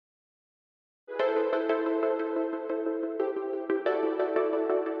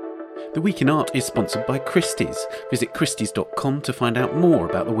The Week in Art is sponsored by Christie's. Visit christies.com to find out more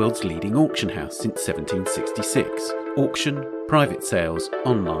about the world's leading auction house since 1766. Auction, private sales,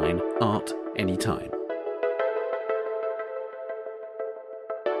 online, art, anytime.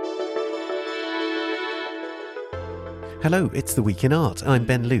 Hello, it's The Week in Art. I'm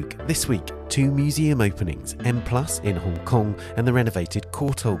Ben Luke. This week, 2 museum openings, M+ in Hong Kong and the renovated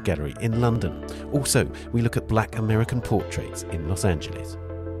Courtauld Gallery in London. Also, we look at Black American portraits in Los Angeles.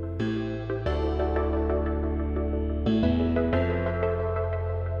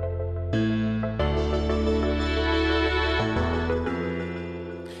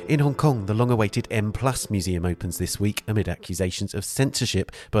 In Hong Kong, the long-awaited M+ museum opens this week amid accusations of censorship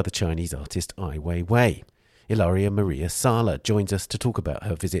by the Chinese artist Ai Weiwei. Ilaria Maria Sala joins us to talk about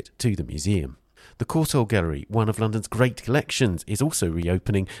her visit to the museum. The Courtauld Gallery, one of London's great collections, is also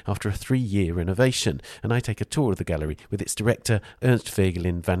reopening after a 3-year renovation, and I take a tour of the gallery with its director, Ernst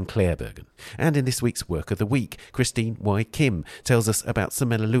Vegelin van Claerbergen. And in this week's Work of the Week, Christine Y. Kim tells us about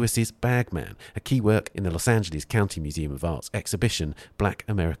Samela Lewis's Bagman, a key work in the Los Angeles County Museum of Art's exhibition, Black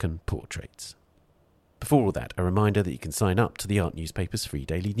American Portraits. Before all that, a reminder that you can sign up to the Art Newspaper's free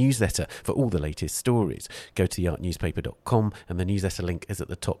daily newsletter for all the latest stories. Go to theartnewspaper.com and the newsletter link is at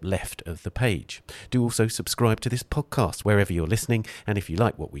the top left of the page. Do also subscribe to this podcast wherever you're listening, and if you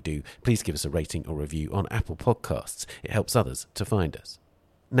like what we do, please give us a rating or review on Apple Podcasts. It helps others to find us.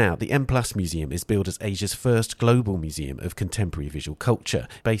 Now, the M+ Museum is billed as Asia's first global museum of contemporary visual culture,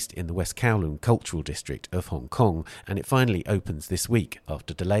 based in the West Kowloon Cultural District of Hong Kong, and it finally opens this week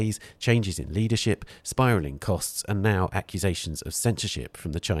after delays, changes in leadership, spiralling costs, and now accusations of censorship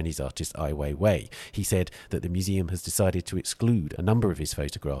from the Chinese artist Ai Weiwei. He said that the museum has decided to exclude a number of his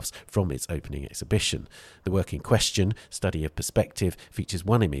photographs from its opening exhibition. The work in question, Study of Perspective, features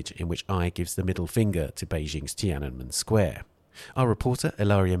one image in which Ai gives the middle finger to Beijing's Tiananmen Square. Our reporter,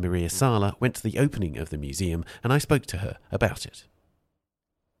 Ilaria Maria Sala, went to the opening of the museum and I spoke to her about it.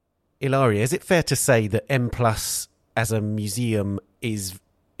 Ilaria, is it fair to say that M+ as a museum is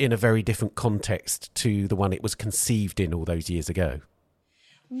in a very different context to the one it was conceived in all those years ago?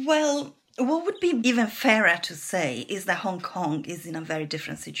 Well, what would be even fairer to say is that Hong Kong is in a very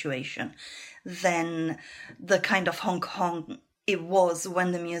different situation than the kind of Hong Kong it was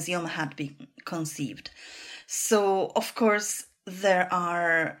when the museum had been conceived. So, of course, there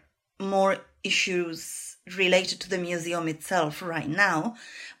are more issues related to the museum itself right now,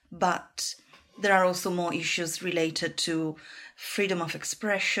 but there are also more issues related to freedom of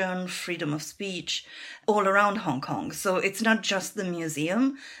expression, freedom of speech, all around Hong Kong. So it's not just the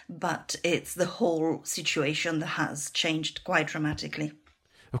museum, but it's the whole situation that has changed quite dramatically.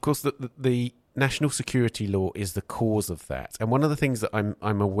 Of course, the national security law is the cause of that. And one of the things that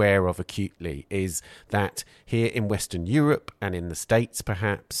I'm aware of acutely is that here in Western Europe and in the States,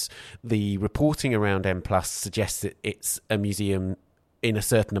 perhaps, the reporting around M+ suggests that it's a museum in a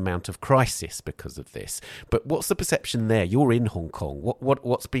certain amount of crisis because of this. But what's the perception there? You're in Hong Kong.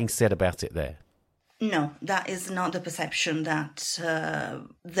 What's being said about it there? No, that is not the perception that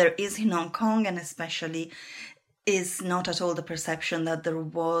there is in Hong Kong, and especially is not at all the perception that there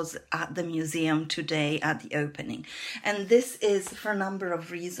was at the museum today at the opening. And this is for a number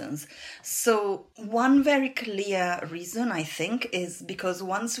of reasons. So one very clear reason, I think, is because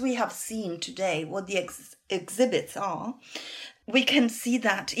once we have seen today what the exhibits are, we can see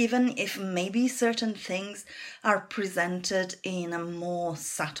that even if maybe certain things are presented in a more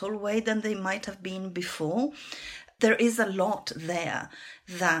subtle way than they might have been before, there is a lot there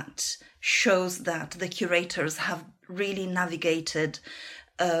that shows that the curators have really navigated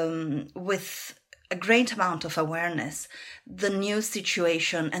with a great amount of awareness the new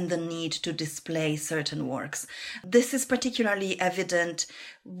situation and the need to display certain works. This is particularly evident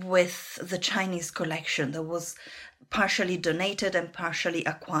with the Chinese collection that was partially donated and partially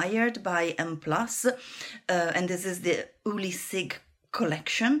acquired by M+, and this is the Uli Sig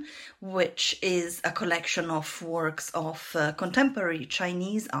collection, which is a collection of works of contemporary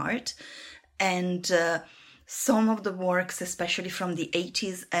Chinese art, and some of the works, especially from the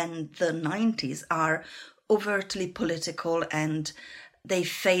 80s and the 90s, are overtly political, and they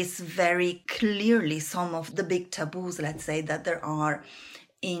face very clearly some of the big taboos, let's say, that there are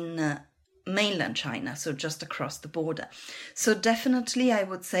in mainland China, so just across the border. So definitely, I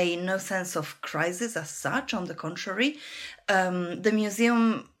would say no sense of crisis as such. On the contrary, the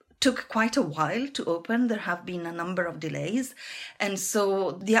museum took quite a while to open. There have been a number of delays. And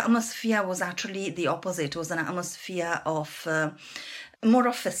so the atmosphere was actually the opposite. It was an atmosphere of more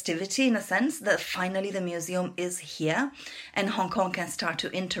of festivity, in a sense, that finally the museum is here and Hong Kong can start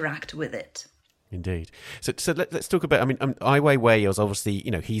to interact with it. Indeed. So let's talk about, Ai Weiwei is obviously,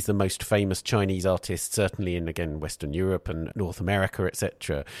 he's the most famous Chinese artist, certainly in, again, Western Europe and North America,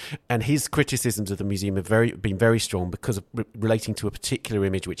 etc. And his criticisms of the museum have been very strong because of relating to a particular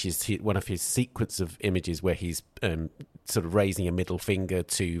image, which is one of his sequence of images where he's sort of raising a middle finger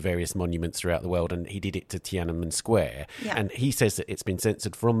to various monuments throughout the world, and he did it to Tiananmen Square. Yeah. And he says that it's been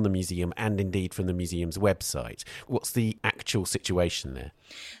censored from the museum and indeed from the museum's website. What's the actual situation there?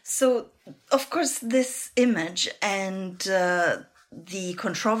 So, of course, this image and the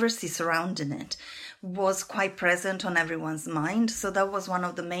controversy surrounding it was quite present on everyone's mind. So that was one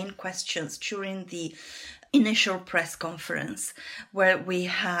of the main questions during the initial press conference, where we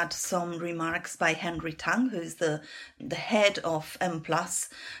had some remarks by Henry Tang, who is the head of M+,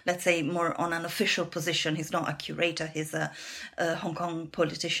 let's say more on an official position. He's not a curator, he's a Hong Kong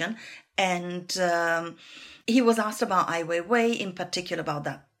politician. And he was asked about Ai Weiwei, in particular about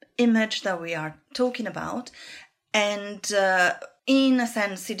that image that we are talking about. And in a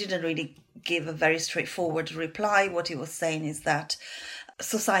sense, he didn't really give a very straightforward reply. What he was saying is that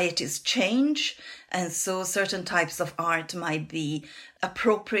societies change, and so certain types of art might be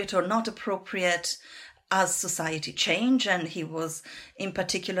appropriate or not appropriate as society change. And he was in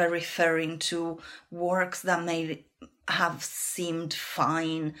particular referring to works that may have seemed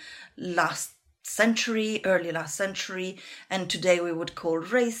fine early last century, and today we would call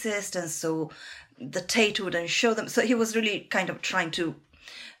racist, and so the Tate wouldn't show them. So he was really kind of trying to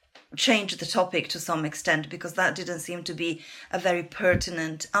change the topic to some extent, because that didn't seem to be a very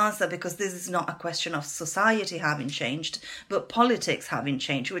pertinent answer, because this is not a question of society having changed, but politics having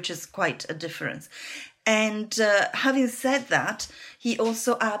changed, which is quite a difference. And having said that, he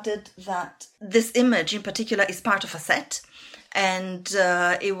also added that this image in particular is part of a set, and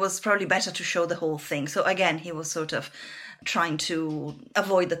it was probably better to show the whole thing. So again, he was sort of trying to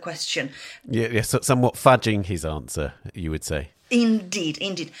avoid the question. Yeah, so somewhat fudging his answer, you would say.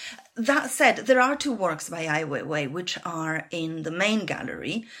 Indeed. That said, there are two works by Ai Weiwei which are in the main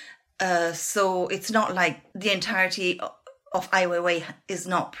gallery. So it's not like the entirety of Ai Weiwei is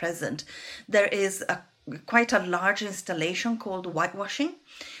not present. There is quite a large installation called Whitewashing,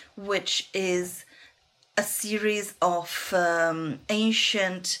 which is a series of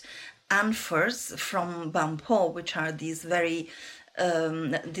ancient amphors from Bampo, which are these very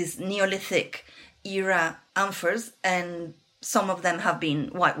these Neolithic era amphors, and some of them have been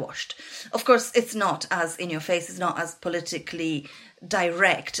whitewashed. Of course, it's not as in your face, it's not as politically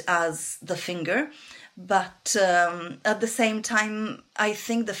direct as the finger, but at the same time, I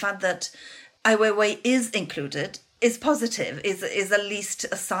think the fact that Ai Weiwei is included is positive, is at least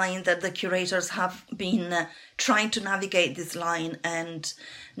a sign that the curators have been trying to navigate this line and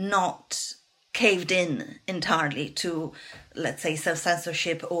not caved in entirely to, let's say,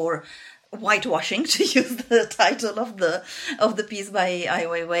 self-censorship or whitewashing, to use the title of the piece by Ai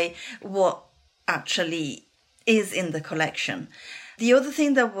Weiwei, what actually is in the collection. The other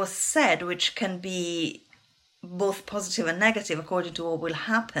thing that was said, which can be both positive and negative according to what will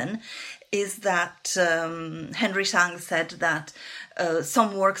happen, is that Henry Tang said that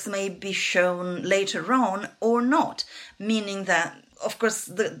some works may be shown later on or not, meaning that, of course,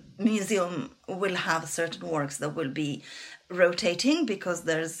 the museum will have certain works that will be rotating, because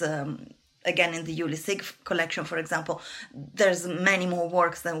there's again, in the Uli Sig collection, for example, there's many more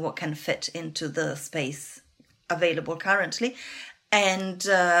works than what can fit into the space available currently. And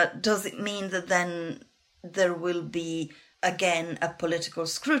does it mean that then there will be, again, a political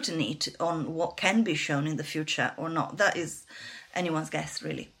scrutiny on what can be shown in the future or not? That is anyone's guess,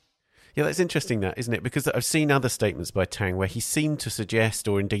 really. Yeah, that's interesting, that, isn't it? Because I've seen other statements by Tang where he seemed to suggest,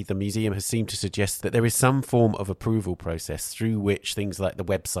 or indeed the museum has seemed to suggest, that there is some form of approval process through which things like the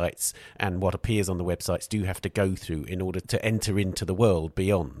websites and what appears on the websites do have to go through in order to enter into the world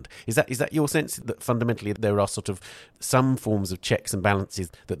beyond. Is that your sense, that fundamentally there are sort of some forms of checks and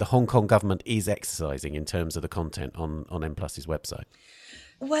balances that the Hong Kong government is exercising in terms of the content on M+'s website?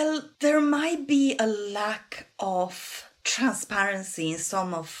 Well, there might be a lack of transparency in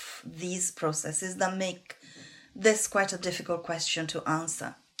some of these processes that make this quite a difficult question to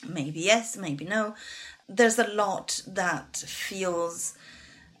answer. Maybe yes, maybe no. There's a lot that feels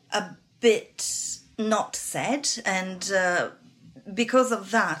a bit not said, and because of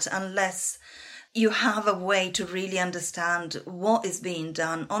that, unless you have a way to really understand what is being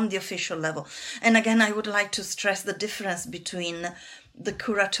done on the official level. And again, I would like to stress the difference between the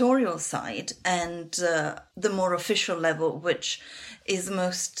curatorial side and the more official level, which is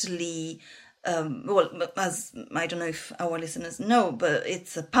mostly as I don't know if our listeners know, but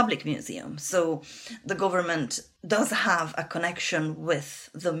it's a public museum. So the government does have a connection with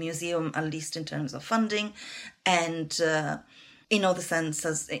the museum, at least in terms of funding, and in many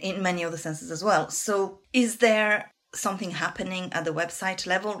other senses as well. So is there something happening at the website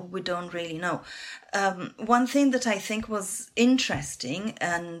level? We don't really know. One thing that I think was interesting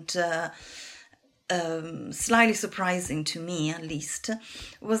and slightly surprising to me, at least,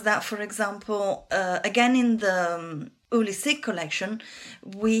 was that, for example, again in the Ulisig collection,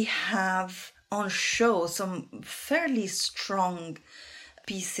 we have on show some fairly strong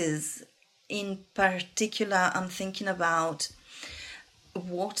pieces. In particular, I'm thinking about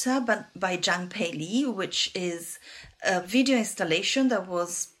Water by Zhang Pei Li, which is a video installation that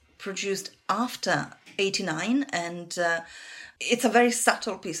was produced after 89, and it's a very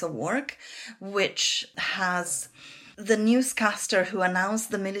subtle piece of work, which has the newscaster who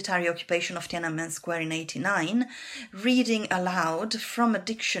announced the military occupation of Tiananmen Square in 89 reading aloud from a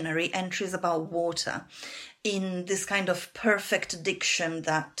dictionary entries about water in this kind of perfect diction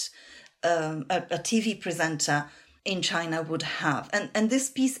that a TV presenter in China would have. And this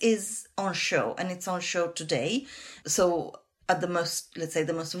piece is on show, and it's on show today. So at the most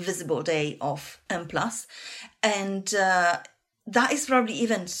visible day of M+. And that is probably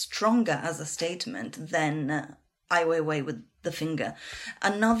even stronger as a statement than Ai Weiwei with the finger.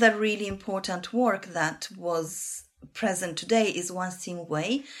 Another really important work that was present today is Wan Xing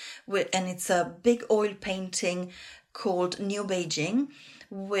Wei, and it's a big oil painting called New Beijing,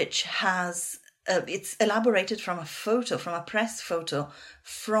 which has it's elaborated from a press photo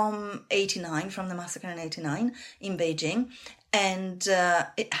from 89, from the massacre in 89 in Beijing. And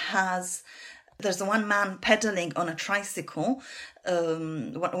there's one man pedaling on a tricycle,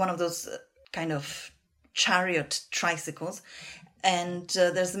 one of those kind of chariot tricycles. And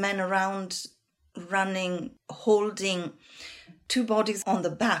there's men around running, holding two bodies on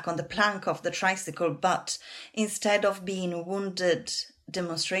the back, on the plank of the tricycle, but instead of being wounded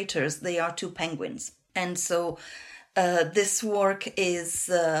demonstrators, they are two penguins. And so this work is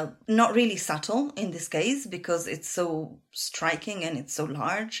not really subtle in this case because it's so striking and it's so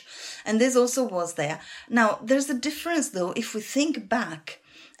large. And this also was there. Now, there's a difference, though, if we think back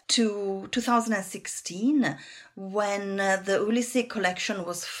to 2016, when the Ulisig collection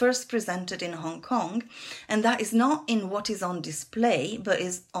was first presented in Hong Kong, and that is not in what is on display, but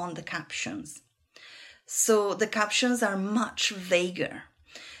is on the captions. So the captions are much vaguer.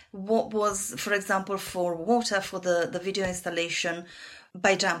 What was, for example, for Water, for the video installation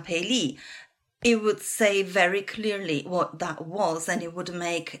by Zhang Pei Li, it would say very clearly what that was, and it would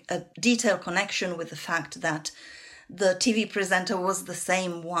make a detailed connection with the fact that the TV presenter was the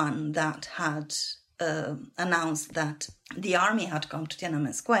same one that had announced that the army had come to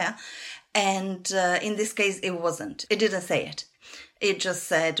Tiananmen Square. And in this case, it wasn't. It didn't say it. It just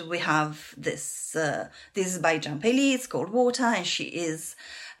said, we have this. This is by Zhang Pei Li. It's called Water, and she is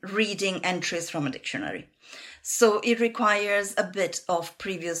reading entries from a dictionary. So it requires a bit of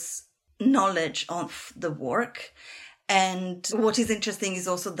previous knowledge of the work. And what is interesting is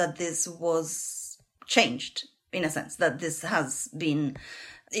also that this was changed, in a sense, that this has been...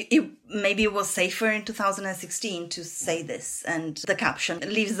 maybe it was safer in 2016 to say this, and the caption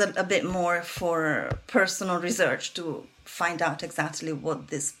leaves a bit more for personal research to find out exactly what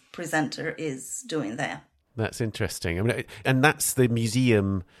this presenter is doing there. That's interesting. I mean, and that's the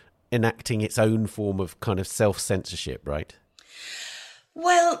museum enacting its own form of kind of self-censorship, right?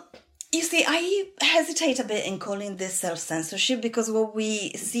 Well, you see, I hesitate a bit in calling this self-censorship because what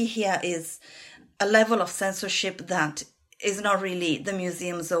we see here is a level of censorship that is not really the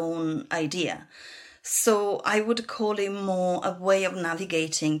museum's own idea. So I would call it more a way of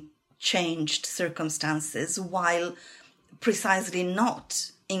navigating changed circumstances while precisely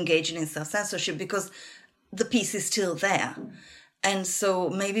not engaging in self-censorship, because the piece is still there. And so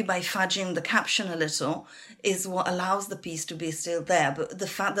maybe by fudging the caption a little is what allows the piece to be still there. But the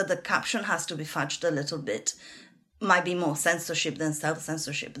fact that the caption has to be fudged a little bit might be more censorship than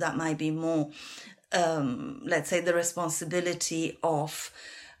self-censorship. That might be more, let's say, the responsibility of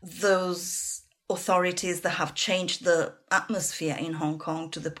those authorities that have changed the atmosphere in Hong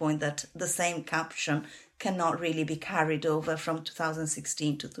Kong to the point that the same caption cannot really be carried over from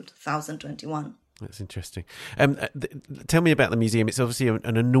 2016 to 2021. That's interesting. Tell me about the museum. It's obviously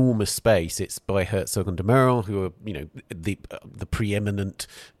an enormous space. It's by Herzog and de Meuron, who are, the preeminent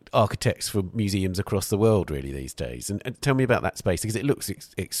architects for museums across the world, really, these days. And tell me about that space, because it looks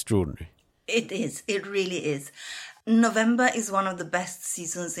extraordinary. It is. It really is. November is one of the best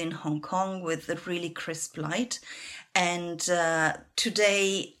seasons in Hong Kong with a really crisp light. And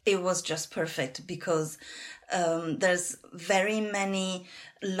today it was just perfect because there's very many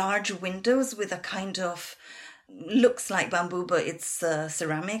large windows with a kind of, looks like bamboo, but it's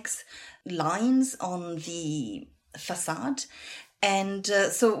ceramics, lines on the facade. And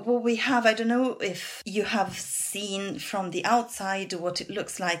so what we have, I don't know if you have seen from the outside, what it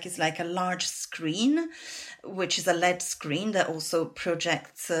looks like is like a large screen, which is a LED screen that also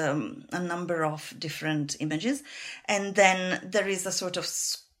projects a number of different images. And then there is a sort of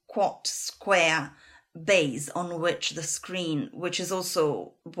square base on which the screen, which is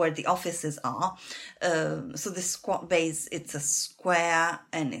also where the offices are. So the squat base, it's a square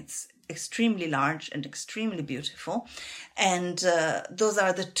and it's extremely large and extremely beautiful. And those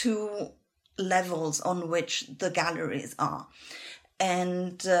are the two levels on which the galleries are.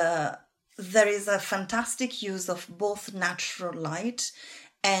 And there is a fantastic use of both natural light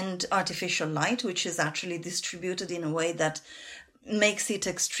and artificial light, which is actually distributed in a way that makes it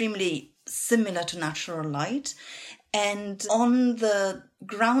extremely similar to natural light. And on the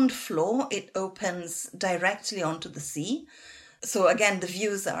ground floor, it opens directly onto the sea. So again, the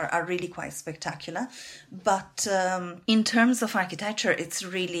views are really quite spectacular. But in terms of architecture, it's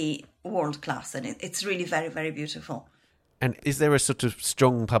really world class and it's really very, very beautiful. And is there a sort of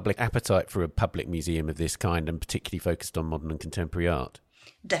strong public appetite for a public museum of this kind and particularly focused on modern and contemporary art?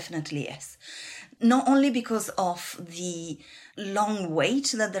 Definitely, yes. Not only because of the long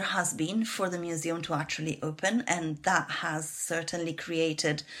wait that there has been for the museum to actually open, and that has certainly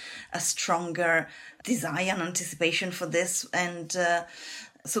created a stronger desire and anticipation for this. And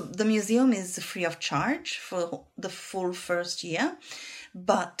so the museum is free of charge for the full first year,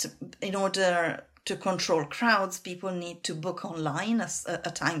 but in order to control crowds, people need to book online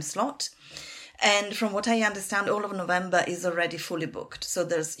a time slot. And from what I understand, all of November is already fully booked. So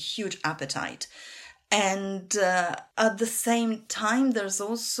there's huge appetite. And at the same time, there's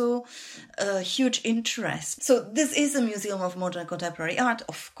also a huge interest. So this is a museum of modern contemporary art,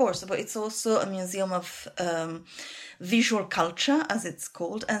 of course, but it's also a museum of visual culture, as it's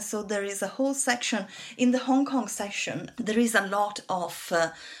called. And so there is a whole section. In the Hong Kong section, there is a lot of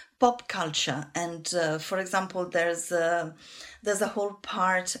pop culture. And for example, there's a whole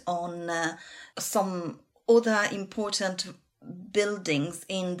part on some other important buildings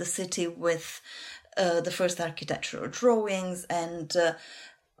in the city with the first architectural drawings and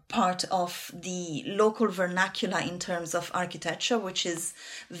part of the local vernacular in terms of architecture, which is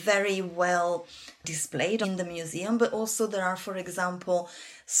very well displayed in the museum. But also there are, for example,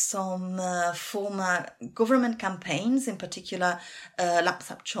 some former government campaigns, in particular Lap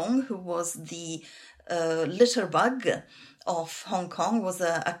Sap Chong, who was the litter bug of Hong Kong, was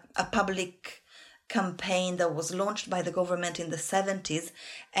a public campaign that was launched by the government in the 70s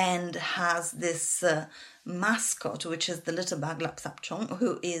and has this mascot, which is the little bug Lap Sap Chong,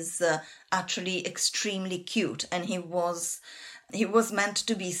 who is actually extremely cute. And he was meant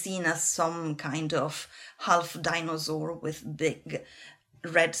to be seen as some kind of half dinosaur with big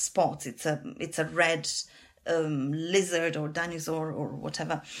red spots. It's a red lizard or dinosaur or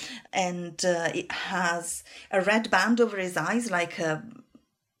whatever. And it has a red band over his eyes like a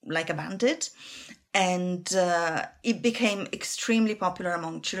bandit. And it became extremely popular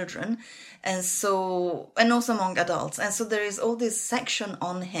among children and also among adults. And so there is all this section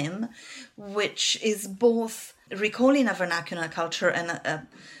on him, which is both recalling a vernacular culture and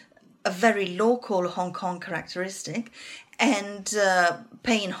a very local Hong Kong characteristic, and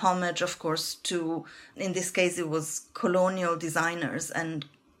paying homage, of course, to, in this case, it was colonial designers and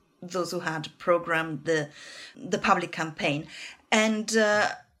those who had programmed the public campaign. And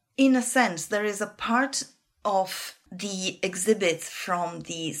in a sense, there is a part of the exhibits from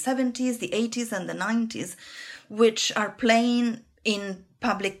the 70s, the 80s and the 90s, which are playing in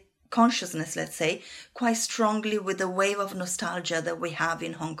public consciousness, let's say, quite strongly with the wave of nostalgia that we have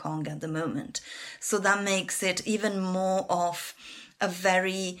in Hong Kong at the moment. So that makes it even more of a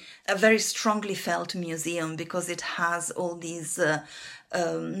very strongly felt museum, because it has all these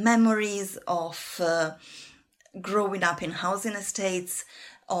memories of growing up in housing estates,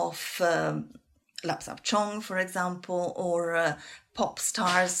 of Lap Sap Chong, for example, or pop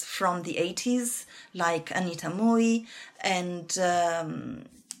stars from the 80s like Anita Mui. And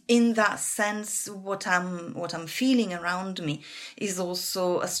in that sense, what I'm feeling around me is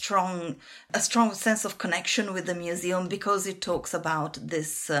also a strong sense of connection with the museum, because it talks about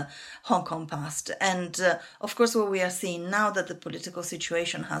this Hong Kong past. And of course, what we are seeing now, that the political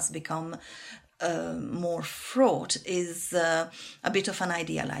situation has become more fraught is a bit of an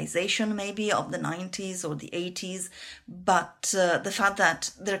idealization maybe of the 90s or the 80s, but the fact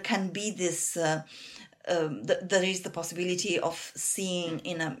that there can be this there is the possibility of seeing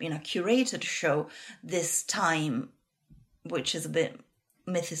in a curated show this time, which is a bit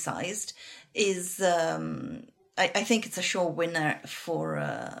mythicized, is I think it's a show winner for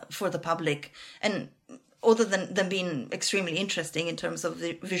the public, and other than being extremely interesting in terms of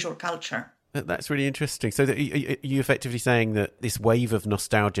the visual culture. That's really interesting. So are you effectively saying that this wave of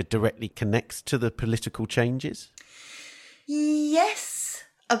nostalgia directly connects to the political changes? Yes,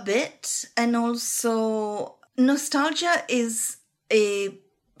 a bit. And also, nostalgia is a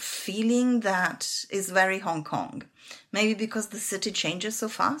feeling that is very Hong Kong. Maybe because the city changes so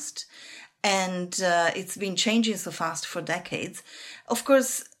fast, and it's been changing so fast for decades. Of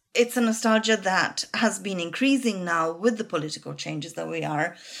course, it's a nostalgia that has been increasing now with the political changes that we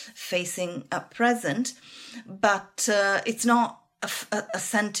are facing at present, but it's not a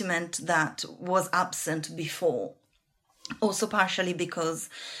sentiment that was absent before. Also partially because,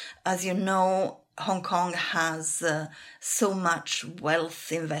 as you know, Hong Kong has so much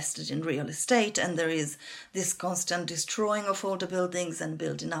wealth invested in real estate, and there is this constant destroying of older buildings and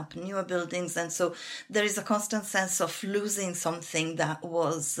building up newer buildings. And so there is a constant sense of losing something that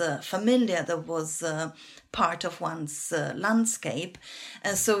was familiar, that was part of one's landscape.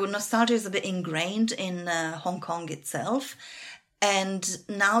 And so nostalgia is a bit ingrained in Hong Kong itself. And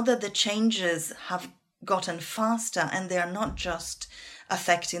now that the changes have gotten faster, and they are not just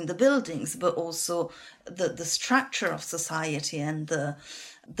affecting the buildings, but also the structure of society and the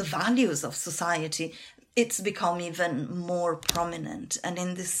values of society, it's become even more prominent. And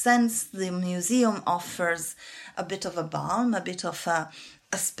in this sense, the museum offers a bit of a balm, a bit of a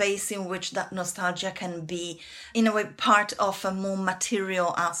space in which that nostalgia can be, in a way, part of a more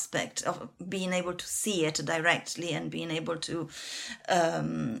material aspect of being able to see it directly and being able to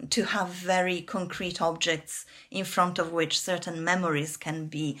have very concrete objects in front of which certain memories can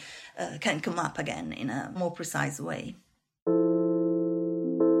come up again in a more precise way.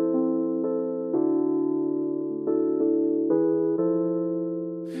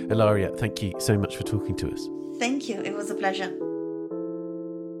 Ilaria, thank you so much for talking to us. Thank you. It was a pleasure.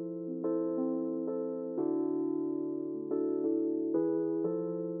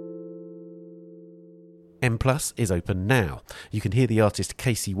 M+ is open now. You can hear the artist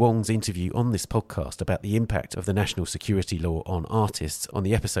Casey Wong's interview on this podcast about the impact of the national security law on artists on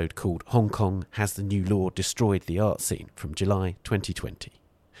the episode called Hong Kong Has the New Law Destroyed the Art Scene from July 2020.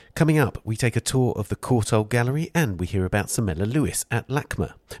 Coming up, we take a tour of the Courtauld Gallery and we hear about Samela Lewis at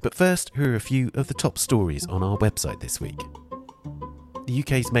LACMA. But first, here are a few of the top stories on our website this week. The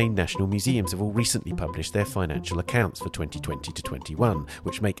UK's main national museums have all recently published their financial accounts for 2020 to 21,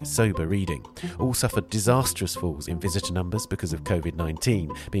 which make sober reading. All suffered disastrous falls in visitor numbers because of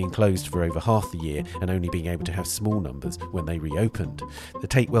COVID-19, being closed for over half the year and only being able to have small numbers when they reopened. The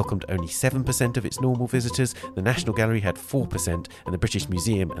Tate welcomed only 7% of its normal visitors, the National Gallery had 4%, and the British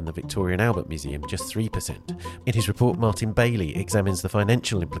Museum and the Victoria and Albert Museum just 3%. In his report, Martin Bailey examines the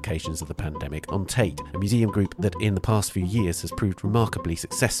financial implications of the pandemic on Tate, a museum group that in the past few years has proved remarkably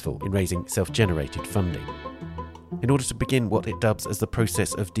successful in raising self-generated funding. In order to begin what it dubs as the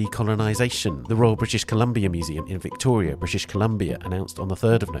process of decolonisation, the Royal British Columbia Museum in Victoria, British Columbia, announced on the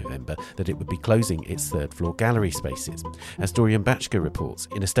 3rd of November that it would be closing its third-floor gallery spaces. As Dorian Batchka reports,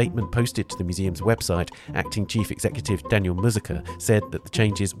 in a statement posted to the museum's website, Acting Chief Executive Daniel Muzyka said that the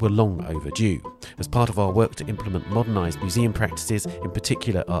changes were long overdue. As part of our work to implement modernised museum practices, in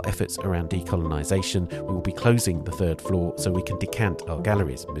particular our efforts around decolonisation, we will be closing the third floor so we can decant our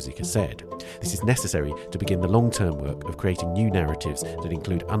galleries, Muzyka said. This is necessary to begin the long-term work of creating new narratives that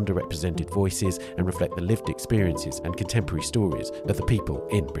include underrepresented voices and reflect the lived experiences and contemporary stories of the people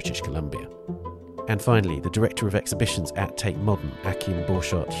in British Columbia. And finally, the director of exhibitions at Tate Modern, Akim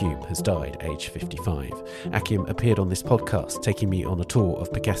Borchardt-Hume, has died, aged 55. Akim appeared on this podcast, taking me on a tour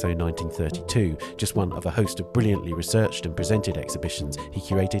of Picasso 1932, just one of a host of brilliantly researched and presented exhibitions he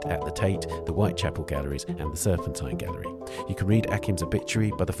curated at the Tate, the Whitechapel Galleries and the Serpentine Gallery. You can read Akim's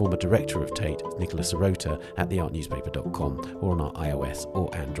obituary by the former director of Tate, Nicholas Sirota, at theartnewspaper.com or on our iOS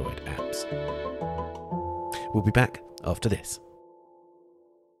or Android apps. We'll be back after this.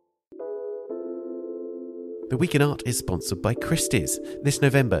 The Week in Art is sponsored by Christie's. This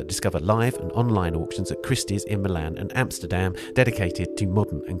November, discover live and online auctions at Christie's in Milan and Amsterdam dedicated to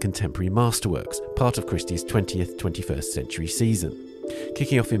modern and contemporary masterworks, part of Christie's 20th, 21st century season.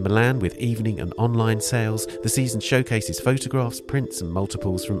 Kicking off in Milan with evening and online sales, the season showcases photographs, prints and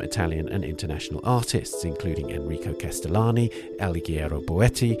multiples from Italian and international artists, including Enrico Castellani, Alighiero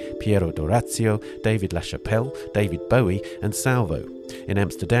Boetti, Piero Dorazio, David LaChapelle, David Bowie and Salvo. In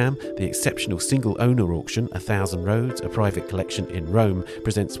Amsterdam, the exceptional single-owner auction, 1,000 Roads, a private collection in Rome,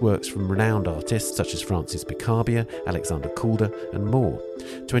 presents works from renowned artists such as Francis Picabia, Alexander Calder and more.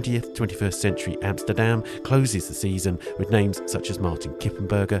 20th, 21st century Amsterdam closes the season with names such as Martin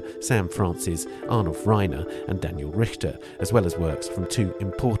Kippenberger, Sam Francis, Arnulf Reiner and Daniel Richter, as well as works from two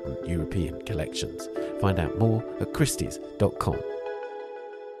important European collections. Find out more at christies.com.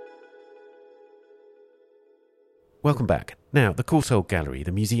 Welcome back. Now, the Courtauld Gallery,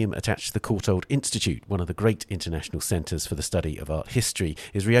 the museum attached to the Courtauld Institute, one of the great international centres for the study of art history,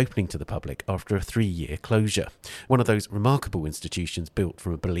 is reopening to the public after a 3-year closure. One of those remarkable institutions built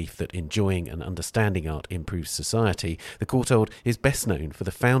from a belief that enjoying and understanding art improves society, the Courtauld is best known for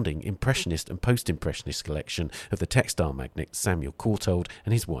the founding Impressionist and Post-Impressionist collection of the textile magnate Samuel Courtauld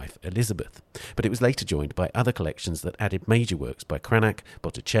and his wife Elizabeth. But it was later joined by other collections that added major works by Cranach,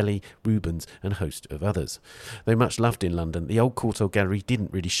 Botticelli, Rubens and a host of others. Though much loved in London, the old Courtauld Gallery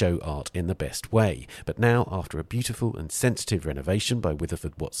didn't really show art in the best way. But now, after a beautiful and sensitive renovation by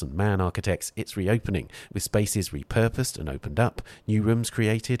Witherford Watson Mann architects, it's reopening, with spaces repurposed and opened up, new rooms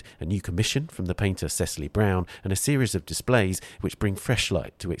created, a new commission from the painter Cecily Brown, and a series of displays which bring fresh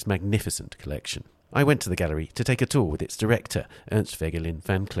light to its magnificent collection. I went to the gallery to take a tour with its director, Ernst Wegelin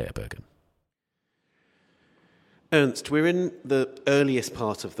van Claerbergen. Ernst, we're in the earliest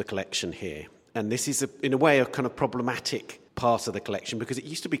part of the collection here. And this is, in a way, a kind of problematic part of the collection because it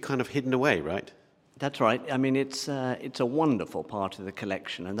used to be kind of hidden away, right? That's right. I mean, it's a wonderful part of the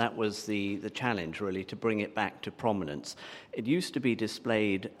collection, and that was the challenge, really, to bring it back to prominence. It used to be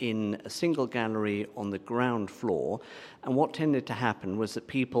displayed in a single gallery on the ground floor, and what tended to happen was that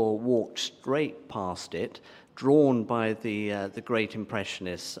people walked straight past it, drawn by the great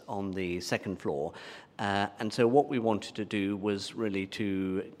impressionists on the second floor. And so what we wanted to do was really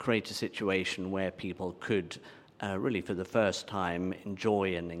to create a situation where people could really for the first time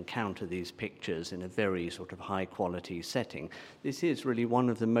enjoy and encounter these pictures in a very sort of high quality setting. This is really one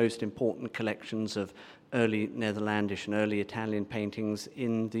of the most important collections of early Netherlandish and early Italian paintings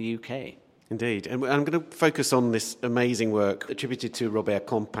in the UK. Indeed. And I'm going to focus on this amazing work attributed to Robert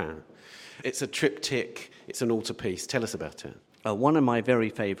Campin. It's a triptych, it's an altarpiece. Tell us about it. One of my very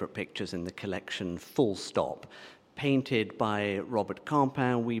favourite pictures in the collection, full stop, painted by Robert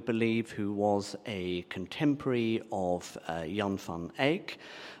Campin, we believe, who was a contemporary of Jan van Eyck,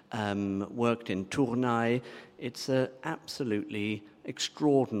 worked in Tournai. It's an absolutely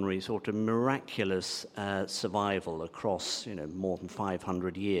extraordinary, sort of miraculous survival across more than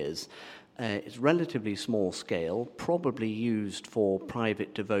 500 years. It's relatively small scale, probably used for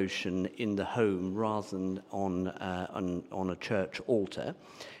private devotion in the home rather than on a church altar.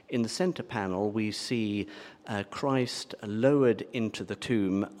 In the center panel, we see Christ lowered into the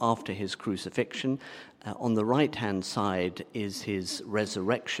tomb after his crucifixion. On the right-hand side is his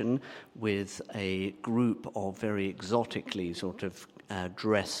resurrection with a group of very exotically sort of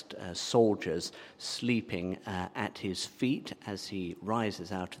dressed soldiers sleeping at his feet as he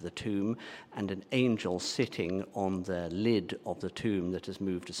rises out of the tomb, and an angel sitting on the lid of the tomb that has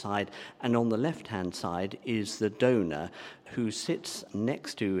moved aside. And on the left-hand side is the donor, who sits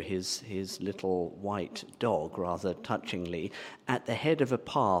next to his little white dog, rather touchingly, at the head of a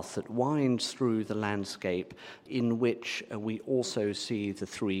path that winds through the landscape, in which we also see the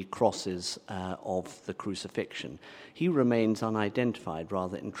 3 crosses of the crucifixion. He remains unidentified,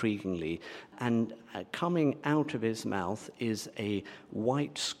 rather intriguingly, and coming out of his mouth is a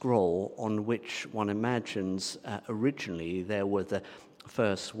white scroll on which one imagines originally there were the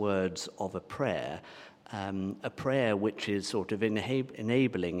first words of a prayer which is sort of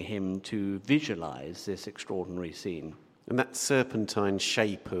enabling him to visualize this extraordinary scene. And that serpentine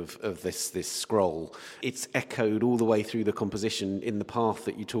shape of this scroll, it's echoed all the way through the composition in the path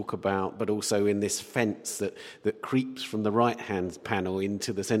that you talk about, but also in this fence that creeps from the right-hand panel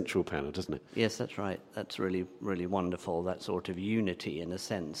into the central panel, doesn't it? Yes, that's right. That's really, really wonderful, that sort of unity in a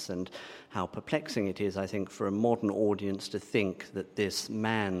sense, and how perplexing it is, I think, for a modern audience to think that this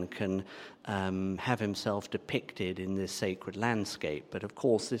man can have himself depicted in this sacred landscape. But of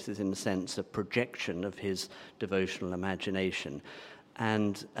course, this is, in a sense, a projection of his devotional imagination.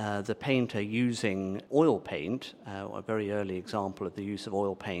 And the painter, using oil paint, a very early example of the use of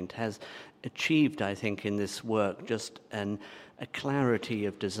oil paint, has achieved, I think, in this work just a clarity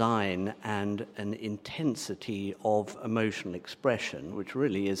of design and an intensity of emotional expression, which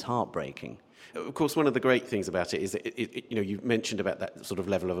really is heartbreaking. Of course, one of the great things about it is that you mentioned about that sort of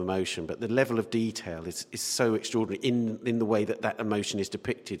level of emotion, but the level of detail is so extraordinary in the way that emotion is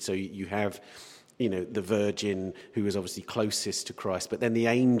depicted. So you have, the Virgin, who is obviously closest to Christ, but then the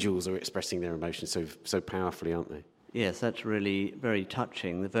angels are expressing their emotions so powerfully, aren't they? Yes, that's really very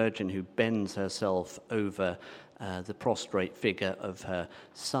touching. The Virgin who bends herself over the prostrate figure of her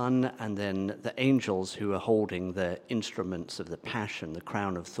son, and then the angels who are holding the instruments of the Passion, the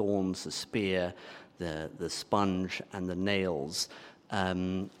crown of thorns, the spear, the sponge, and the nails,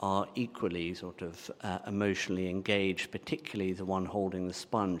 are equally sort of emotionally engaged, particularly the one holding the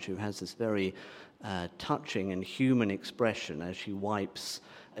sponge, who has this very touching and human expression as she wipes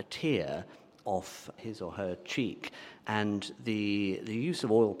a tear off his or her cheek. And the use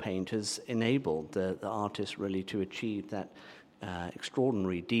of oil paint has enabled the artist really to achieve that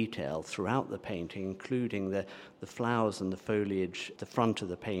extraordinary detail throughout the painting, including the flowers and the foliage at the front of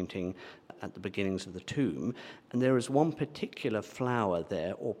the painting at the beginnings of the tomb. And there is one particular flower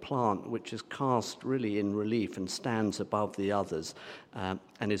there, or plant, which is cast really in relief and stands above the others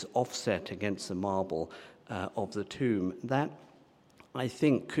and is offset against the marble of the tomb. That, I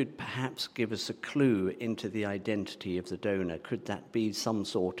think, could perhaps give us a clue into the identity of the donor. Could that be some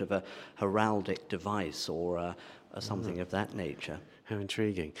sort of a heraldic device or something of that nature? How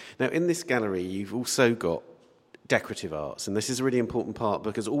intriguing. Now, in this gallery, you've also got decorative arts, and this is a really important part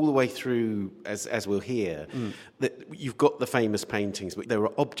because all the way through, as we'll hear, that you've got the famous paintings, but there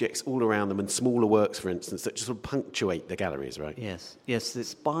are objects all around them and smaller works, for instance, that just sort of punctuate the galleries, right? Yes. The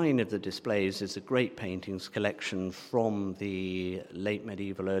spine of the displays is a great paintings collection from the late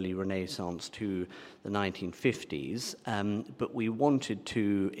medieval, early Renaissance to the 1950s, but we wanted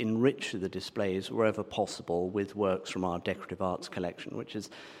to enrich the displays wherever possible with works from our decorative arts collection, which is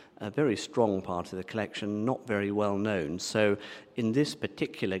a very strong part of the collection, not very well known. So in this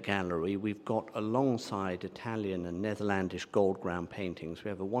particular gallery, we've got, alongside Italian and Netherlandish gold ground paintings, we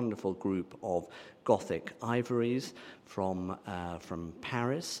have a wonderful group of Gothic ivories from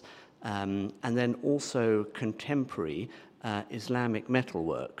Paris, and then also contemporary Islamic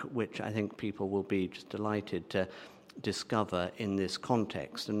metalwork, which I think people will be just delighted to discover in this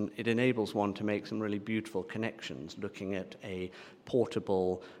context. And it enables one to make some really beautiful connections, looking at a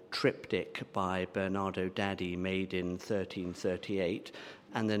portable triptych by Bernardo Daddi made in 1338,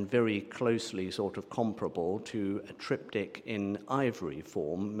 and then very closely sort of comparable to a triptych in ivory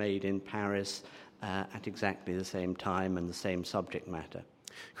form made in Paris at exactly the same time and the same subject matter.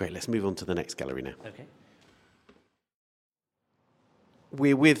 Great, let's move on to the next gallery now. Okay.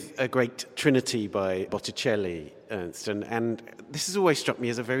 We're with a great Trinity by Botticelli, Ernst, and this has always struck me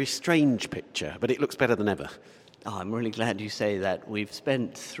as a very strange picture, but it looks better than ever. Oh, I'm really glad you say that. We've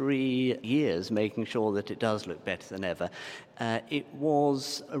spent 3 years making sure that it does look better than ever. It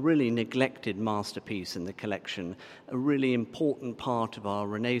was a really neglected masterpiece in the collection, a really important part of our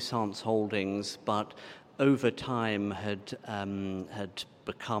Renaissance holdings, but over time had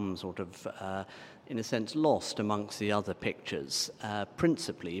become sort of in a sense, lost amongst the other pictures,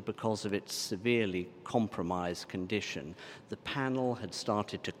 principally because of its severely compromised condition. The panel had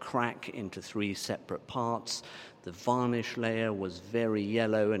started to crack into 3 separate parts. The varnish layer was very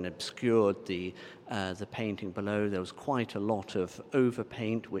yellow and obscured the painting below. There was quite a lot of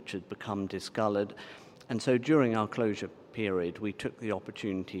overpaint, which had become discolored. And so during our closure period, we took the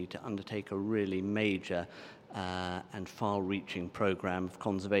opportunity to undertake a really major and far-reaching program of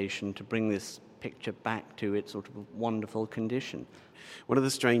conservation to bring this picture back to its sort of wonderful condition. One of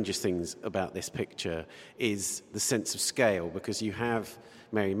the strangest things about this picture is the sense of scale, because you have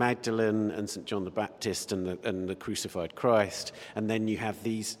Mary Magdalene and St. John the Baptist and the crucified Christ, and then you have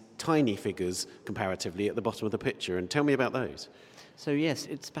these tiny figures comparatively at the bottom of the picture. And tell me about those. So yes,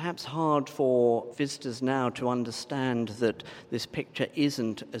 it's perhaps hard for visitors now to understand that this picture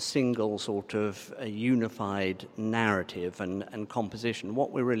isn't a single sort of a unified narrative and composition.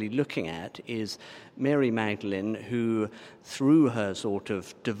 What we're really looking at is Mary Magdalene, who through her sort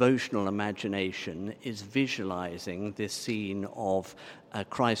of devotional imagination is visualizing this scene of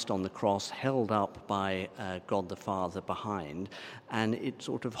Christ on the cross held up by God the Father behind, and it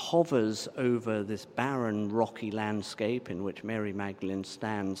sort of hovers over this barren rocky landscape in which Mary Magdalene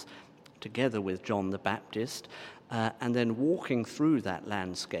stands together with John the Baptist, and then walking through that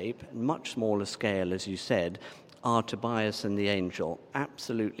landscape, much smaller scale as you said, are Tobias and the angel,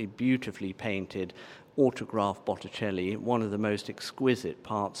 absolutely beautifully painted, autograph Botticelli, one of the most exquisite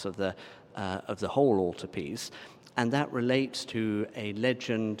parts of the whole altarpiece. And that relates to a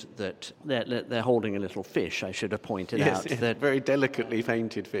legend that they're holding a little fish, I should have pointed out. Yes, that very delicately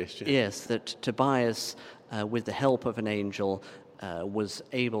painted fish. Yes, that Tobias, with the help of an angel, was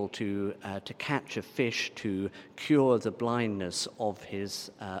able to catch a fish to cure the blindness of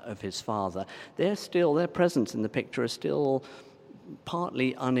his father. Their presence in the picture is still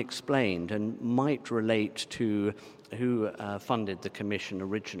partly unexplained and might relate to who funded the commission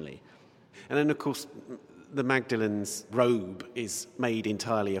originally. And then, of course, the Magdalene's robe is made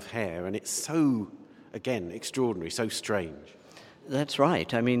entirely of hair, and it's so, again, extraordinary, so strange. That's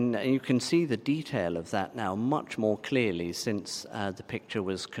right. I mean, you can see the detail of that now much more clearly since the picture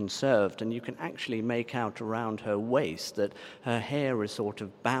was conserved, and you can actually make out around her waist that her hair is sort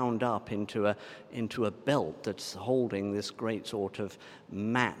of bound up into a belt that's holding this great sort of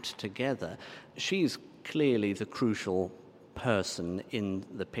mat together. She's clearly the crucial person in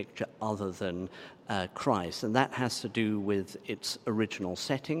the picture other than Christ, and that has to do with its original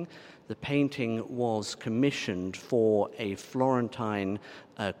setting. The painting was commissioned for a Florentine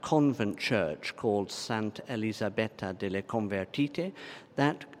convent church called Santa Elisabetta delle Convertite.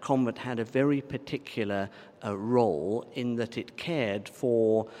 That convent had a very particular role in that it cared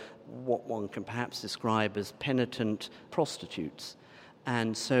for what one can perhaps describe as penitent prostitutes.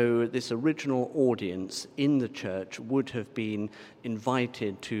 And so this original audience in the church would have been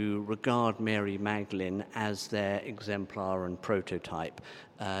invited to regard Mary Magdalene as their exemplar and prototype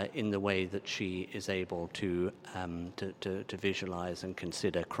in the way that she is able to visualize and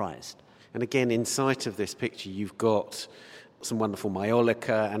consider Christ. And again, in sight of this picture, you've got some wonderful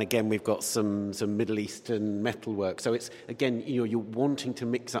maiolica, and again we've got some Middle Eastern metalwork. So it's, again, you're wanting to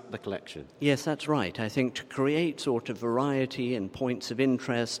mix up the collection. Yes, that's right. I think to create sort of variety and points of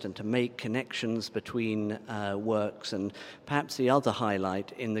interest and to make connections between works. And perhaps the other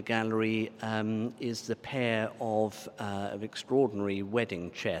highlight in the gallery is the pair of extraordinary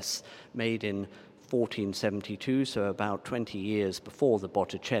wedding chests made in 1472, so about 20 years before the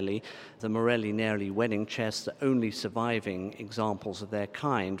Botticelli, the Morelli Nerli wedding chests, the only surviving examples of their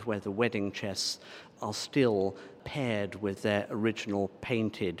kind, where the wedding chests are still paired with their original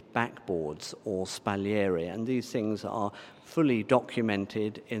painted backboards or spaliere. And these things are fully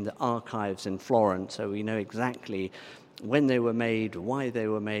documented in the archives in Florence, so we know exactly when they were made, why they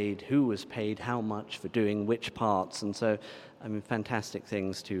were made, who was paid how much for doing which parts. And so, I mean, fantastic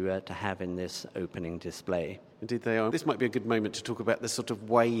things to have in this opening display. Indeed they are. This might be a good moment to talk about the sort of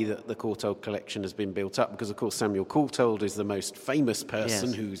way that the Courtauld collection has been built up, because, of course, Samuel Courtauld is the most famous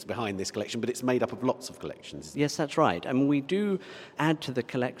person who's behind this collection, but it's made up of lots of collections. Yes, that's right. And we do add to the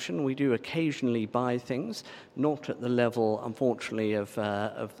collection. We do occasionally buy things, not at the level, unfortunately, of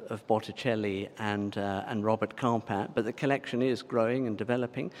Botticelli and Robert Campin, but the collection is growing and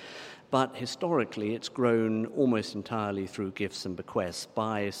developing. But historically, it's grown almost entirely through gifts and bequests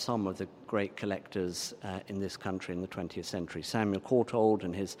by some of the great collectors in this country in the 20th century. Samuel Courtauld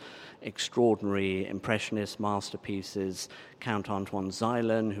and his extraordinary Impressionist masterpieces, Count Antoine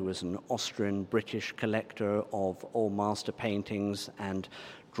Zeilen, who was an Austrian-British collector of old master paintings and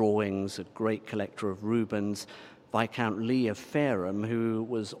drawings, a great collector of Rubens, Viscount Lee of Fareham, who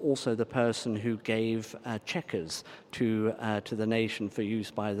was also the person who gave checkers to the nation for use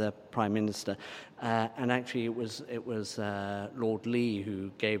by the Prime Minister. And actually it was Lord Lee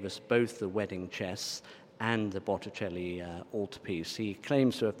who gave us both the wedding chests and the Botticelli altarpiece. He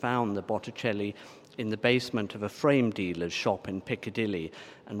claims to have found the Botticelli in the basement of a frame dealer's shop in Piccadilly,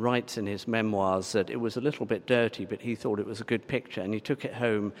 and writes in his memoirs that it was a little bit dirty, but he thought it was a good picture, and he took it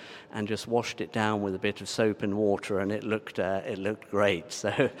home and just washed it down with a bit of soap and water, and it looked great.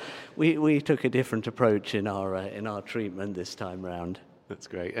 So we took a different approach in our treatment this time round. That's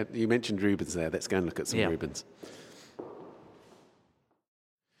great. You mentioned Rubens there. Let's go and look at some Rubens.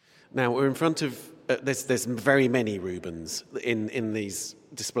 Now we're in front of there's very many Rubens in these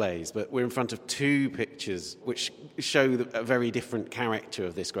displays, but we're in front of two pictures which show a very different character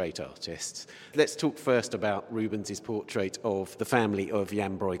of this great artist. Let's talk first about Rubens's portrait of the family of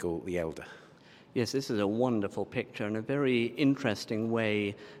Jan Bruegel the Elder. Yes, this is a wonderful picture and a very interesting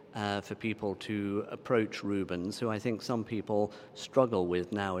way for people to approach Rubens, who I think some people struggle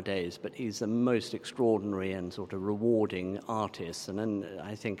with nowadays, but he's the most extraordinary and sort of rewarding artist, and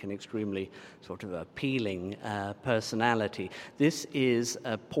I think an extremely sort of appealing personality. This is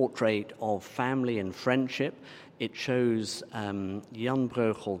a portrait of family and friendship. It shows Jan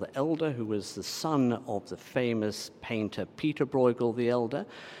Bruegel the Elder, who was the son of the famous painter Peter Bruegel the Elder.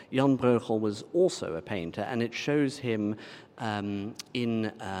 Jan Bruegel was also a painter, and it shows him in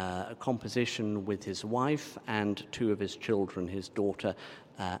a composition with his wife and two of his children, his daughter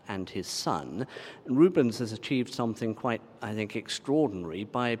and his son. And Rubens has achieved something quite, I think, extraordinary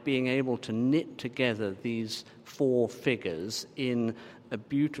by being able to knit together these four figures in a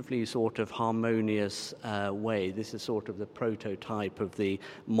beautifully sort of harmonious way. This is sort of the prototype of the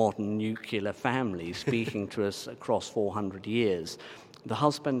modern nuclear family speaking to us across 400 years. The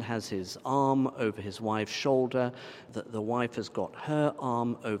husband has his arm over his wife's shoulder. The wife has got her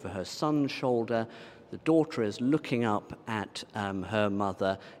arm over her son's shoulder. The daughter is looking up at her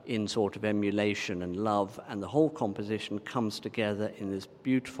mother in sort of emulation and love, and the whole composition comes together in this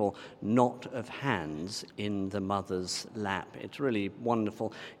beautiful knot of hands in the mother's lap. It's really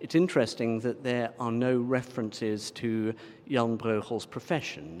wonderful. It's interesting that there are no references to Jan Bruegel's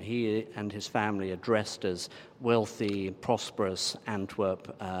profession. He and his family are dressed as wealthy, prosperous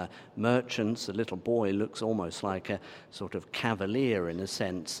Antwerp merchants. The little boy looks almost like a sort of cavalier in a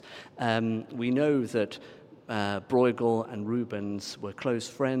sense. We know that Bruegel and Rubens were close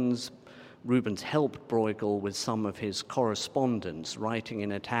friends. Rubens helped Bruegel with some of his correspondence, writing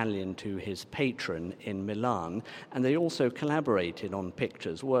in Italian to his patron in Milan, and they also collaborated on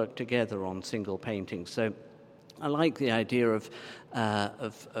pictures, worked together on single paintings. So I like the idea of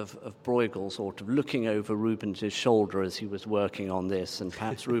Bruegel sort of looking over Rubens' shoulder as he was working on this, and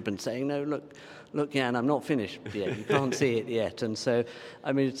perhaps Rubens saying, "No, look, Jan, I'm not finished yet. You can't see it yet." And so,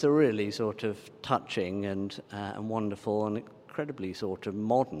 I mean, it's a really sort of touching and wonderful and incredibly sort of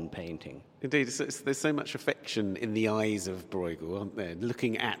modern painting. Indeed, there's so much affection in the eyes of Bruegel, aren't there?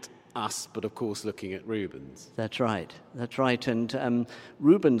 Looking at us, but of course looking at Rubens. That's right. And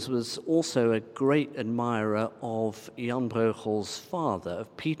Rubens was also a great admirer of Jan Bruegel's father,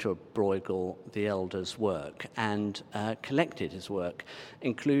 of Peter Bruegel the Elder's work, and collected his work,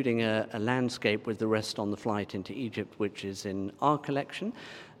 including a landscape with the rest on the flight into Egypt, which is in our collection.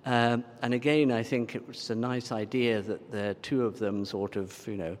 And again, I think it was a nice idea that the two of them sort of,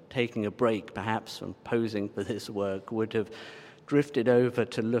 taking a break perhaps from posing for this work would have drifted over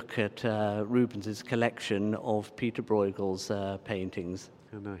to look at Rubens's collection of Peter Bruegel's paintings.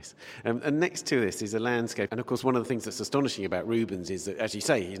 Oh, nice. And next to this is a landscape. And, of course, one of the things that's astonishing about Rubens is that, as you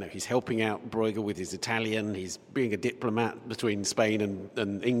say, he's helping out Bruegel with his Italian. He's being a diplomat between Spain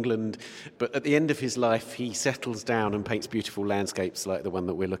and England. But at the end of his life, he settles down and paints beautiful landscapes like the one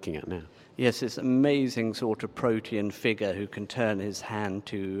that we're looking at now. Yes, this amazing sort of protean figure who can turn his hand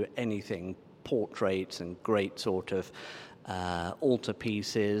to anything, portraits and great sort of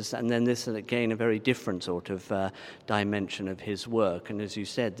altarpieces, and then this is again a very different sort of dimension of his work. And as you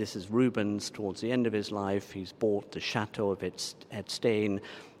said, this is Rubens towards the end of his life. He's bought the chateau of Edstein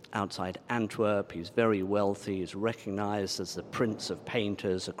outside Antwerp. He's very wealthy. He's recognized as the prince of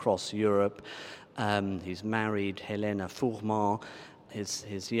painters across Europe. He's married Helena Fourmont,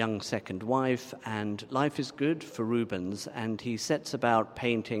 his young second wife, and life is good for Rubens, and he sets about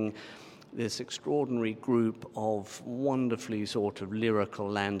painting this extraordinary group of wonderfully sort of lyrical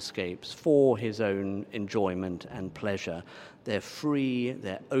landscapes for his own enjoyment and pleasure. They're free,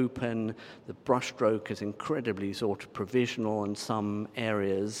 they're open, the brushstroke is incredibly sort of provisional in some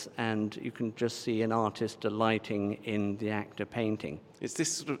areas, and you can just see an artist delighting in the act of painting. It's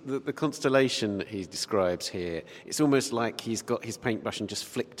this sort of the constellation that he describes here. It's almost like he's got his paintbrush and just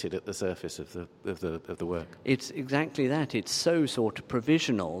flicked it at the surface of the work. It's exactly that. It's so sort of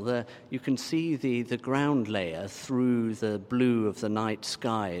provisional. You can see the ground layer through the blue of the night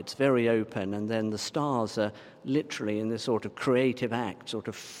sky. It's very open, and then the stars are literally in this sort of creative act, sort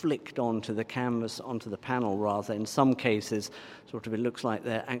of flicked onto the canvas, onto the panel rather. In some cases, sort of it looks like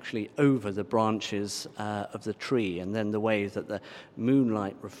they're actually over the branches of the tree, and then the way that the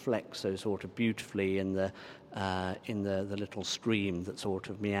moonlight reflects so sort of beautifully in the little stream that sort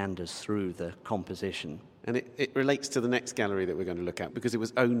of meanders through the composition. And it relates to the next gallery that we're going to look at, because it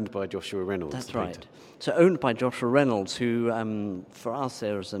was owned by Joshua Reynolds. That's right. So owned by Joshua Reynolds, who, for us,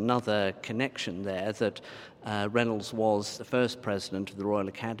 there is another connection there, that Reynolds was the first president of the Royal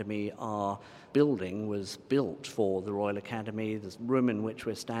Academy. Our building was built for the Royal Academy. The room in which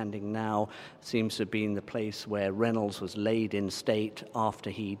we're standing now seems to have been the place where Reynolds was laid in state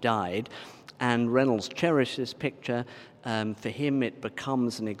after he died. And Reynolds cherished this picture. For him, it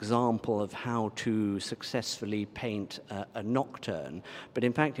becomes an example of how to successfully paint a nocturne. But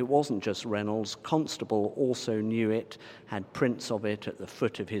in fact, it wasn't just Reynolds. Constable also knew it, had prints of it at the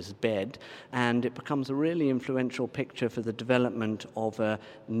foot of his bed, and it becomes a really influential picture for the development of a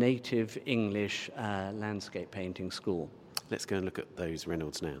native English landscape painting school. Let's go and look at those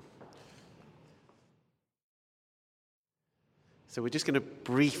Reynolds now. So we're just going to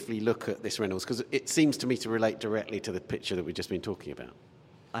briefly look at this Reynolds, because it seems to me to relate directly to the picture that we've just been talking about.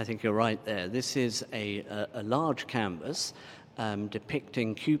 I think you're right there. This is a large canvas,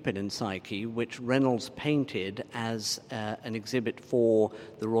 depicting Cupid and Psyche, which Reynolds painted as an exhibit for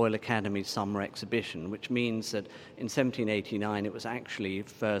the Royal Academy Summer Exhibition, which means that in 1789 it was actually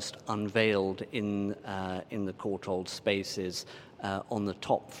first unveiled in the Courtauld spaces on the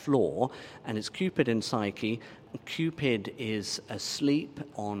top floor, and it's Cupid and Psyche. Cupid is asleep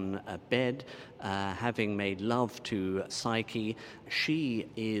on a bed, having made love to Psyche. She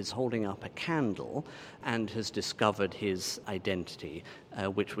is holding up a candle and has discovered his identity,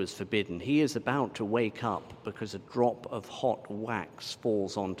 which was forbidden. He is about to wake up because a drop of hot wax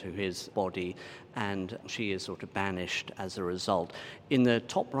falls onto his body, and she is sort of banished as a result. In the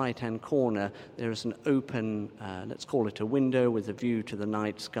top right-hand corner, there is an open, let's call it a window, with a view to the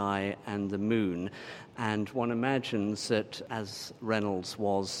night sky and the moon. And one imagines that as Reynolds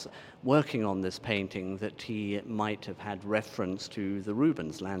was working on this painting, that he might have had reference to the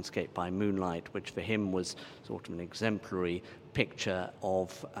Rubens Landscape by Moonlight, which for him was sort of an exemplary picture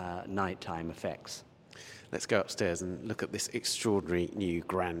of nighttime effects. Let's go upstairs and look at this extraordinary new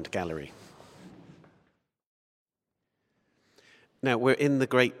grand gallery. Now, we're in the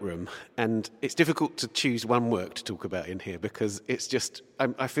Great Room, and it's difficult to choose one work to talk about in here because it's just,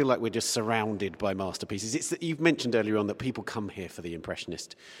 I feel like we're just surrounded by masterpieces. It's that you've mentioned earlier on that people come here for the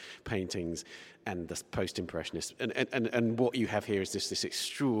Impressionist paintings and the post-Impressionist, and what you have here is just this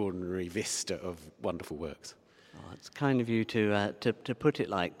extraordinary vista of wonderful works. Oh, it's kind of you to put it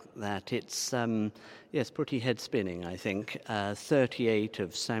like that. It's pretty head-spinning, I think. 38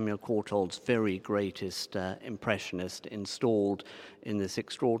 of Samuel Courtauld's very greatest Impressionist installed in this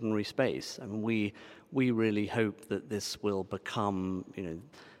extraordinary space. And we really hope that this will become,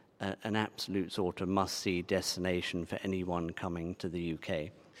 an absolute sort of must-see destination for anyone coming to the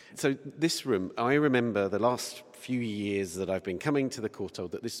UK. So this room, I remember the last few years that I've been coming to the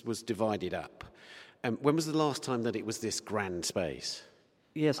Courtauld that this was divided up. When was the last time that it was this grand space?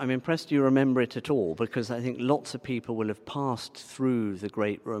 Yes, I'm impressed you remember it at all, because I think lots of people will have passed through the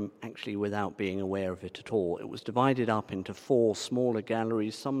Great Room actually without being aware of it at all. It was divided up into 4 smaller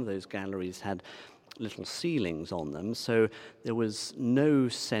galleries. Some of those galleries had little ceilings on them, so there was no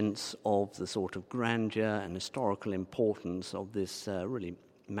sense of the sort of grandeur and historical importance of this really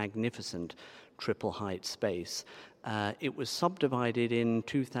magnificent triple height space. It was subdivided in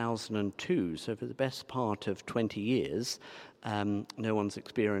 2002, so for the best part of 20 years, no one's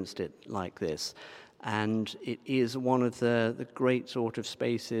experienced it like this. And it is one of the great sort of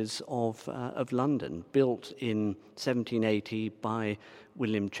spaces of London, built in 1780 by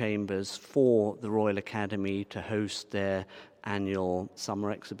William Chambers for the Royal Academy to host their annual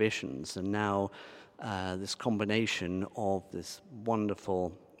summer exhibitions. And now this combination of this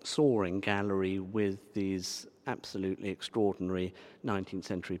wonderful soaring gallery with these absolutely extraordinary 19th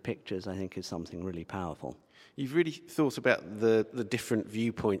century pictures, I think, is something really powerful. You've really thought about the different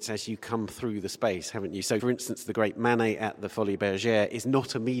viewpoints as you come through the space, haven't you? So, for instance, the great Manet at the Folies Bergère is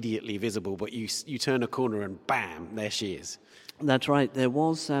not immediately visible, but you turn a corner and bam, there she is. That's right. There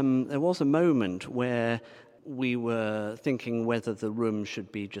was a moment where we were thinking whether the room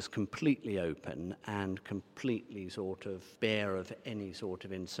should be just completely open and completely sort of bare of any sort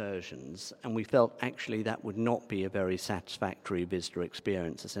of insertions. And we felt actually that would not be a very satisfactory visitor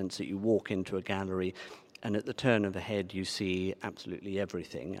experience, the sense that you walk into a gallery and at the turn of a head you see absolutely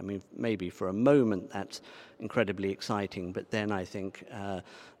everything. I mean, maybe for a moment that's incredibly exciting, but then I think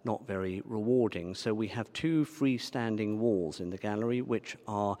not very rewarding. So we have 2 freestanding walls in the gallery which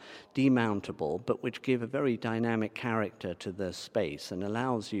are demountable, but which give a very dynamic character to the space and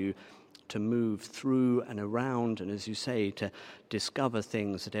allows you to move through and around and, as you say, to discover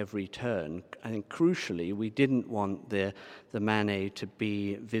things at every turn. I think crucially we didn't want the Manet to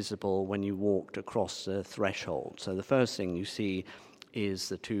be visible when you walked across the threshold. So the first thing you see is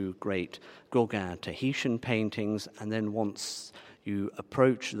the 2 great Gauguin Tahitian paintings, and then once you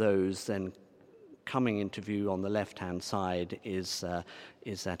approach those, then coming into view on the left-hand side is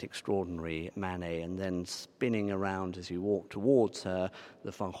that extraordinary Manet, and then spinning around as you walk towards her,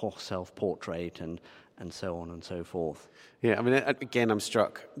 the Van Gogh self-portrait, and so on and so forth. Yeah, I mean, again, I'm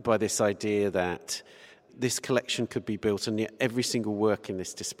struck by this idea that this collection could be built, and yet every single work in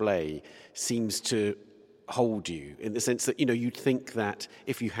this display seems to hold you, in the sense that, you'd think that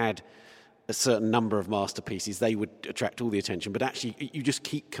if you had a certain number of masterpieces, they would attract all the attention, but actually you just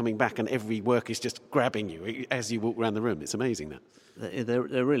keep coming back and every work is just grabbing you as you walk around the room. It's amazing, that.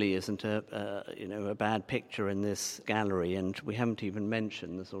 There really isn't a bad picture in this gallery, and we haven't even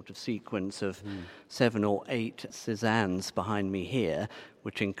mentioned the sort of sequence of 7 or 8 Cézannes behind me here,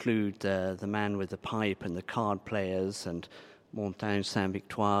 which include the man with the pipe and the card players and Montaigne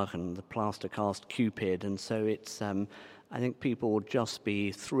Saint-Victoire and the plaster cast Cupid, and so it's I think people would just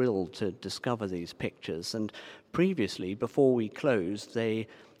be thrilled to discover these pictures. And previously, before we closed, they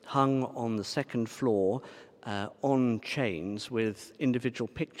hung on the second floor on chains with individual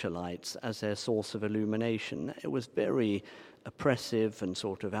picture lights as their source of illumination. It was very oppressive and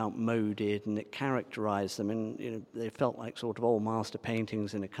sort of outmoded, and it characterized them, and they felt like sort of old master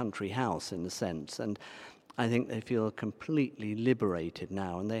paintings in a country house in a sense. And I think they feel completely liberated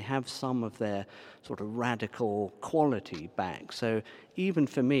now, and they have some of their sort of radical quality back. So even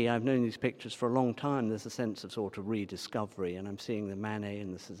for me, I've known these pictures for a long time, there's a sense of sort of rediscovery, and I'm seeing the Manet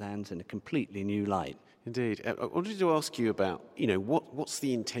and the Cézannes in a completely new light. Indeed. I wanted to ask you about, what's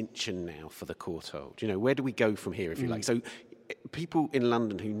the intention now for the Courtauld? Where do we go from here, if you like? So people in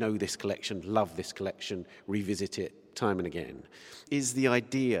London who know this collection, love this collection, revisit it time and again. Is the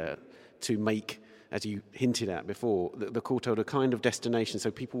idea to make, as you hinted at before, the Courtauld a kind of destination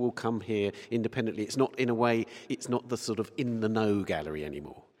so people will come here independently? It's not, in a way, it's not the sort of in-the-know gallery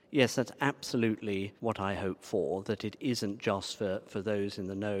anymore. Yes, that's absolutely what I hope for, that it isn't just for those in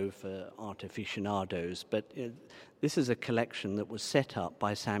the know, for art aficionados, but this is a collection that was set up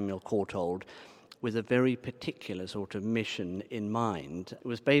by Samuel Courtauld with a very particular sort of mission in mind. It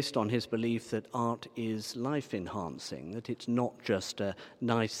was based on his belief that art is life-enhancing, that it's not just a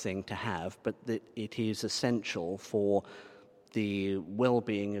nice thing to have, but that it is essential for the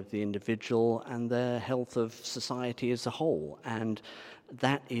well-being of the individual and the health of society as a whole. And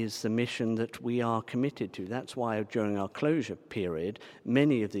that is the mission that we are committed to. That's why during our closure period,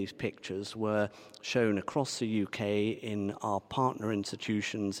 many of these pictures were shown across the UK in our partner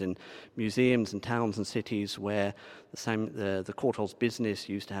institutions, in museums and towns and cities where the Courtauld's business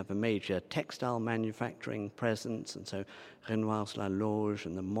used to have a major textile manufacturing presence. And so Renoir's La Loge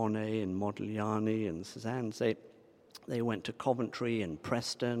and the Monet and Modigliani and Cézanne, they went to Coventry and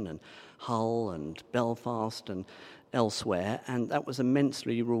Preston and Hull and Belfast and elsewhere, and that was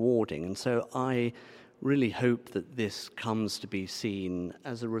immensely rewarding. And so I really hope that this comes to be seen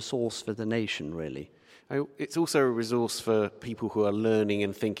as a resource for the nation, really. It's also a resource for people who are learning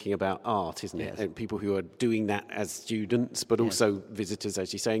and thinking about art, isn't it? Yes. And people who are doing that as students, but also visitors,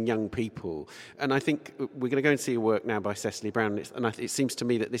 as you say, and young people. And I think we're going to go and see a work now by Cecily Brown, and it seems to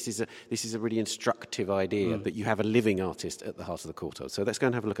me that this is a really instructive idea, that you have a living artist at the heart of the Courtauld. So let's go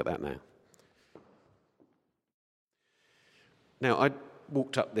and have a look at that now. Now, I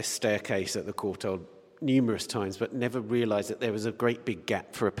walked up this staircase at the Courtauld numerous times, but never realised that there was a great big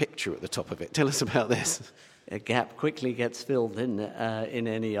gap for a picture at the top of it. Tell us about this. A gap quickly gets filled in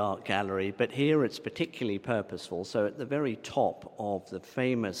any art gallery, but here it's particularly purposeful. So at the very top of the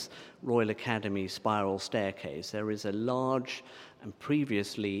famous Royal Academy spiral staircase, there is a large and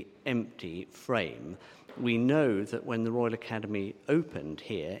previously empty frame. We know that when the Royal Academy opened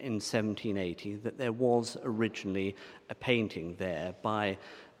here in 1780, that there was originally a painting there by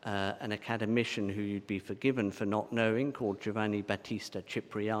an academician who you'd be forgiven for not knowing, called Giovanni Battista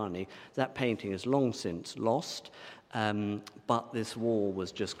Cipriani. That painting is long since lost, but this wall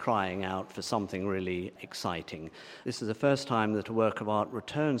was just crying out for something really exciting. This is the first time that a work of art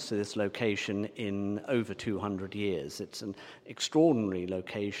returns to this location in over 200 years. It's an extraordinary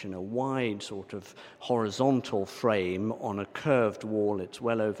location, a wide sort of horizontal frame on a curved wall. It's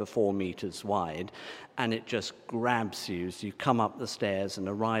well over 4 meters wide, and it just grabs you as you come up the stairs and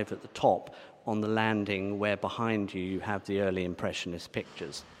arrive at the top on the landing where behind you have the early Impressionist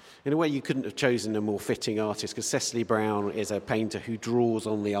pictures. In a way, you couldn't have chosen a more fitting artist, because Cecily Brown is a painter who draws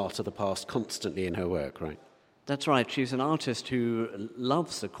on the art of the past constantly in her work, right? That's right. She's an artist who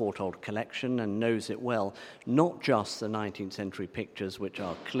loves the Courtauld collection and knows it well, not just the 19th century pictures, which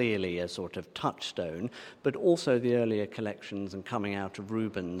are clearly a sort of touchstone, but also the earlier collections and coming out of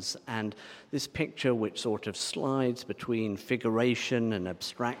Rubens. And this picture, which sort of slides between figuration and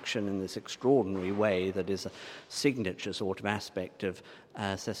abstraction in this extraordinary way that is a signature sort of aspect of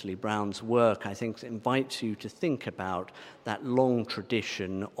Cecily Brown's work, I think invites you to think about that long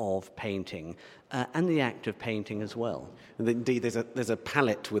tradition of painting and the act of painting as well. And indeed, there's a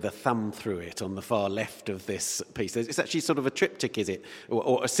palette with a thumb through it on the far left of this piece. It's actually sort of a triptych, is it?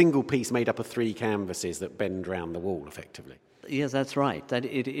 Or a single piece made up of 3 canvases that bend round the wall, effectively. Yes, that's right. That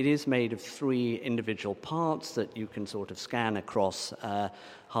it is made of 3 individual parts that you can sort of scan across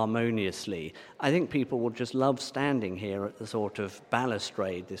harmoniously. I think people will just love standing here at the sort of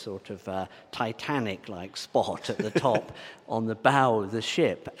balustrade, this sort of Titanic-like spot at the top on the bow of the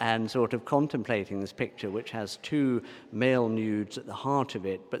ship, and sort of contemplating this picture, which has 2 male nudes at the heart of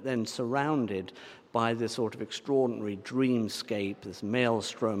it, but then surrounded by this sort of extraordinary dreamscape, this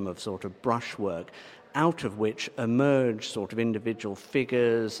maelstrom of sort of brushwork, out of which emerge sort of individual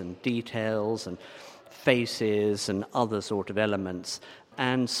figures and details and faces and other sort of elements.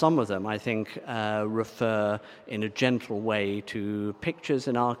 And some of them, I think, refer in a gentle way to pictures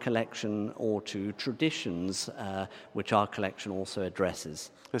in our collection or to traditions which our collection also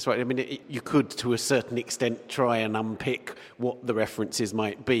addresses. That's right. I mean, you could, to a certain extent, try and unpick what the references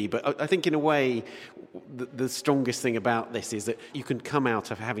might be. But I think, in a way, the strongest thing about this is that you can come out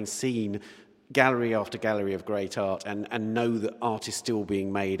of having seen gallery after gallery of great art and know that art is still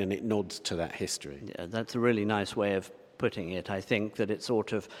being made, and it nods to that history. Yeah, that's a really nice way of putting it. I think that it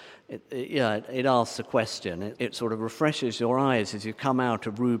sort of, it asks a question. It sort of refreshes your eyes as you come out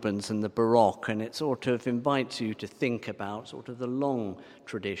of Rubens and the Baroque, and it sort of invites you to think about sort of the long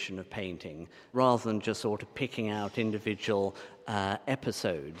tradition of painting, rather than just sort of picking out individual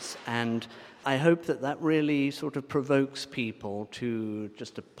episodes. And I hope that really sort of provokes people to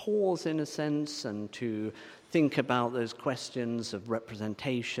just to pause, in a sense, and to think about those questions of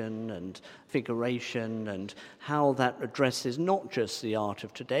representation and figuration and how that addresses not just the art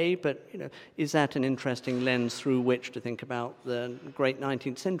of today, but, is that an interesting lens through which to think about the great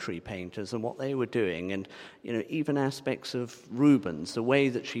 19th century painters and what they were doing, and, even aspects of Rubens, the way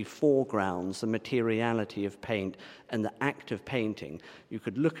that she foregrounds the materiality of paint and the act of painting. You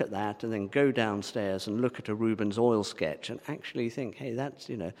could look at that and then go downstairs and look at a Rubens oil sketch and actually think, hey, that's,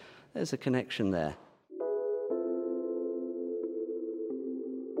 there's a connection there.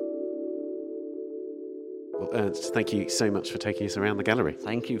 Well, Ernst, thank you so much for taking us around the gallery.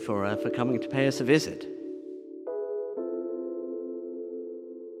 Thank you for coming to pay us a visit.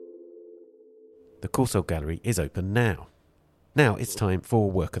 The Courtauld Gallery is open now. Now it's time for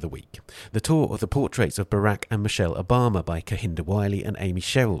Work of the Week. The tour of the portraits of Barack and Michelle Obama by Kahinda Wiley and Amy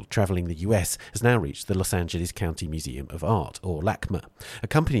Sherrill travelling the US has now reached the Los Angeles County Museum of Art, or LACMA.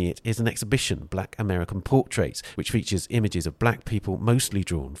 Accompanying it is an exhibition, Black American Portraits, which features images of black people mostly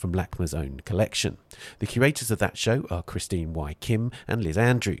drawn from LACMA's own collection. The curators of that show are Christine Y. Kim and Liz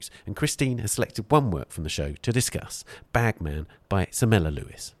Andrews, and Christine has selected one work from the show to discuss, Bagman by Samela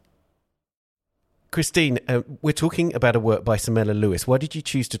Lewis. Christine, we're talking about a work by Samela Lewis. Why did you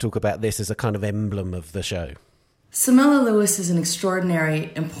choose to talk about this as a kind of emblem of the show? Samela Lewis is an extraordinary,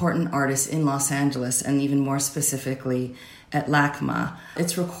 important artist in Los Angeles, and even more specifically at LACMA.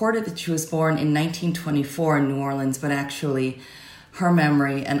 It's recorded that she was born in 1924 in New Orleans, but actually her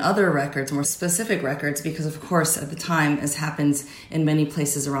memory and other records, more specific records, because of course at the time, as happens in many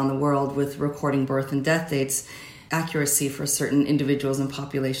places around the world with recording birth and death dates, accuracy for certain individuals and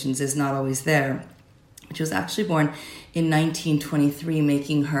populations is not always there. She was actually born in 1923,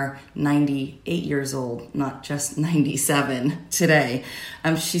 making her 98 years old, not just 97 today.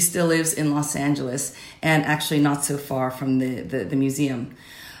 She still lives in Los Angeles and actually not so far from the museum.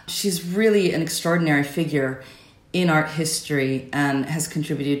 She's really an extraordinary figure in art history and has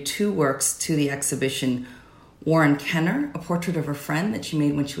contributed 2 works to the exhibition. Warren Kenner, a portrait of her friend that she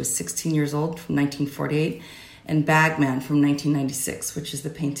made when she was 16 years old from 1948, and Bagman from 1996, which is the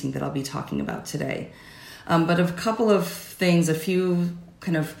painting that I'll be talking about today. But a couple of things, a few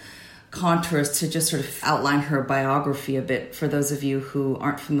kind of contours to just sort of outline her biography a bit for those of you who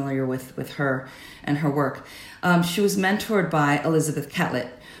aren't familiar with her and her work. She was mentored by Elizabeth Catlett,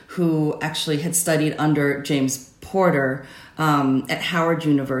 who actually had studied under James Porter at Howard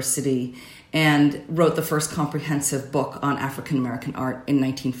University and wrote the first comprehensive book on African American art in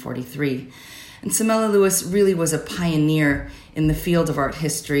 1943. And Samela Lewis really was a pioneer in the field of art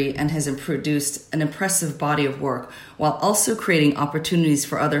history and has produced an impressive body of work while also creating opportunities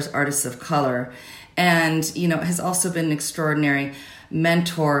for other artists of color. And, has also been an extraordinary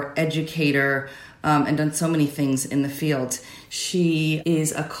mentor, educator, and done so many things in the field. She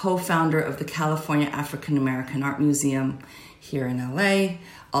is a co-founder of the California African American Art Museum here in LA,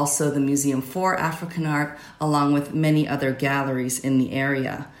 also the Museum for African Art, along with many other galleries in the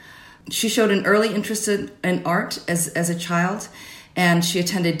area. She showed an early interest in art as a child, and she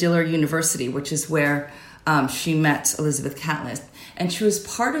attended Dillard University, which is where she met Elizabeth Catlett. And she was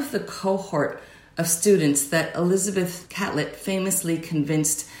part of the cohort of students that Elizabeth Catlett famously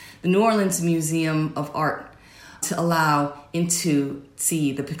convinced the New Orleans Museum of Art to allow into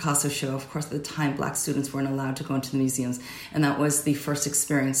see the Picasso show. Of course, at the time, Black students weren't allowed to go into the museums, and that was the first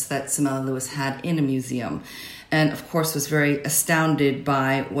experience that Samela Lewis had in a museum. And of course was very astounded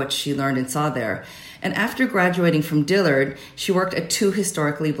by what she learned and saw there. And after graduating from Dillard, she worked at 2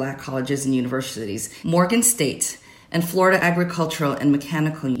 historically Black colleges and universities, Morgan State and Florida Agricultural and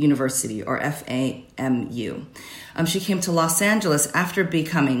Mechanical University, or FAMU. She came to Los Angeles after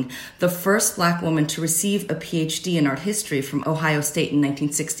becoming the first Black woman to receive a PhD in art history from Ohio State in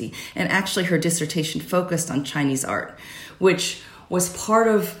 1960. And actually her dissertation focused on Chinese art, which was part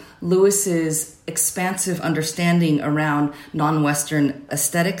of Lewis's expansive understanding around non-Western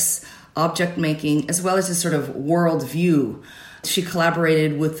aesthetics, object making, as well as his sort of world view. She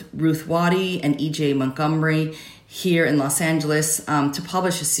collaborated with Ruth Waddy and E.J. Montgomery here in Los Angeles to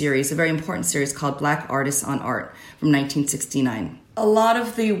publish a very important series called Black Artists on Art from 1969. A lot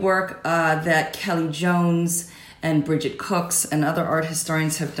of the work that Kelly Jones and Bridget Cooks and other art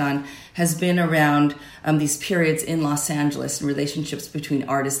historians have done has been around these periods in Los Angeles and relationships between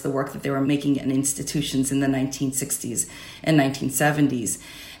artists, the work that they were making in institutions in the 1960s and 1970s.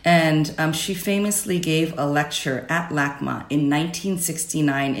 And she famously gave a lecture at LACMA in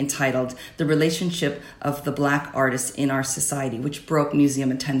 1969 entitled The Relationship of the Black Artist in Our Society, which broke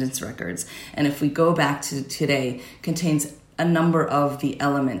museum attendance records. And if we go back to today, contains a number of the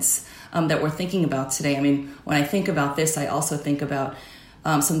elements that we're thinking about today. I mean, when I think about this, I also think about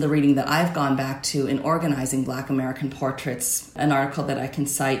some of the reading that I've gone back to in organizing Black American portraits. An article that I can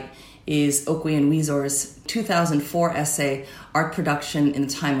cite is Okwe Nwizor's 2004 essay, Art Production in a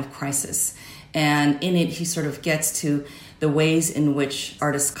Time of Crisis. And in it, he sort of gets to the ways in which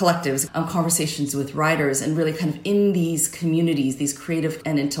artists' collectives, conversations with writers, and really kind of in these communities, these creative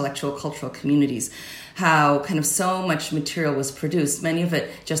and intellectual cultural communities, how kind of so much material was produced, many of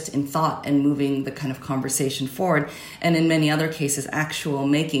it just in thought and moving the kind of conversation forward, and in many other cases, actual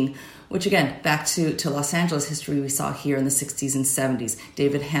making, which again, back to Los Angeles history we saw here in the 60s and 70s,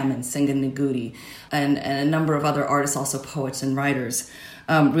 David Hammond, Senga Nagudi, and a number of other artists, also poets and writers,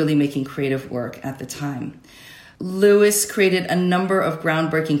 really making creative work at the time. Lewis created a number of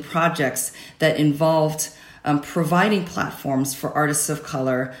groundbreaking projects that involved providing platforms for artists of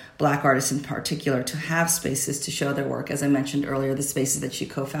color, Black artists in particular, to have spaces to show their work. As I mentioned earlier, the spaces that she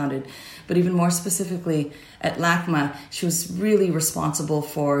co-founded. But even more specifically, at LACMA, she was really responsible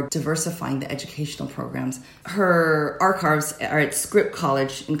for diversifying the educational programs. Her archives are at Scripps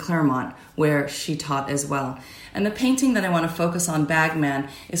College in Claremont, where she taught as well. And the painting that I want to focus on, Bagman,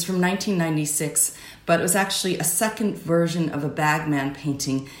 is from 1996, but it was actually a second version of a Bagman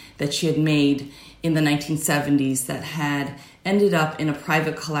painting that she had made in the 1970s that had ended up in a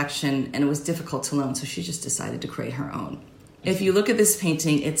private collection, and it was difficult to loan, so she just decided to create her own. If you look at this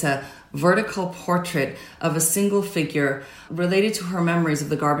painting, it's a vertical portrait of a single figure related to her memories of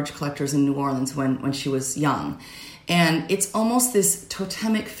the garbage collectors in New Orleans when she was young. And it's almost this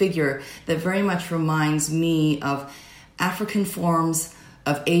totemic figure that very much reminds me of African forms,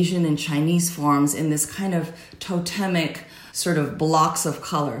 of Asian and Chinese forms in this kind of totemic sort of blocks of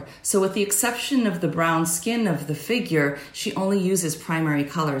color. So with the exception of the brown skin of the figure, she only uses primary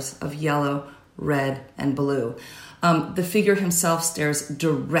colors of yellow, red, and blue. The figure himself stares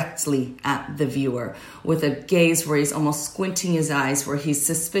directly at the viewer with a gaze where he's almost squinting his eyes, where he's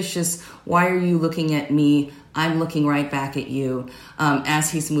suspicious. Why are you looking at me? I'm looking right back at you,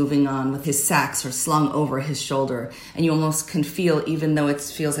 as he's moving on with his sacks or slung over his shoulder. And you almost can feel, even though it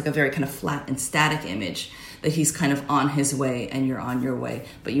feels like a very kind of flat and static image, that he's kind of on his way and you're on your way.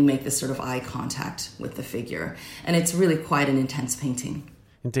 But you make this sort of eye contact with the figure. And it's really quite an intense painting.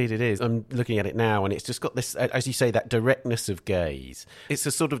 Indeed it is. I'm looking at it now, and it's just got this, as you say, that directness of gaze. It's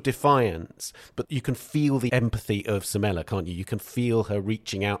a sort of defiance, but you can feel the empathy of Samela, can't you? You can feel her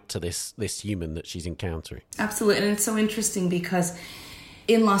reaching out to this human that she's encountering. Absolutely, and it's so interesting because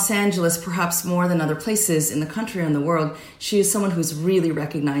in Los Angeles, perhaps more than other places in the country or in the world, she is someone who's really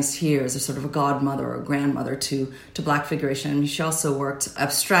recognized here as a sort of a godmother or a grandmother to Black figuration. And she also worked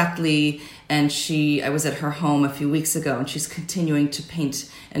abstractly, and I was at her home a few weeks ago, and she's continuing to paint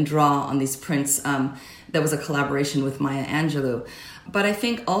and draw on these prints. That was a collaboration with Maya Angelou. But I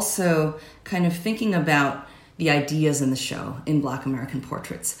think also kind of thinking about the ideas in the show in Black American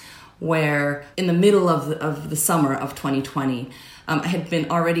portraits, where in the middle of the summer of 2020, I had been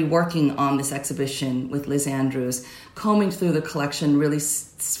already working on this exhibition with Liz Andrews, combing through the collection really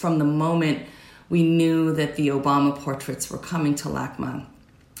from the moment we knew that the Obama portraits were coming to LACMA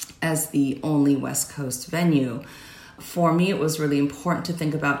as the only West Coast venue. For me, it was really important to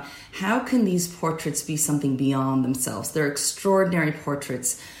think about how can these portraits be something beyond themselves. They're extraordinary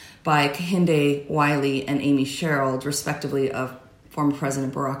portraits by Kehinde Wiley and Amy Sherald, respectively, of former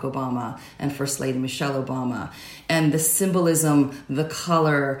President Barack Obama and First Lady Michelle Obama. And the symbolism, the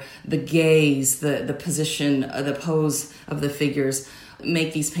color, the gaze, the position, the pose of the figures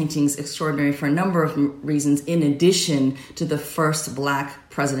make these paintings extraordinary for a number of reasons, in addition to the first Black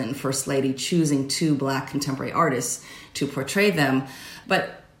President and First Lady choosing two Black contemporary artists to portray them.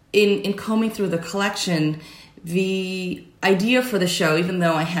 But in combing through the collection, the idea for the show, even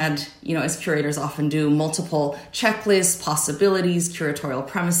though I had, as curators often do, multiple checklists, possibilities, curatorial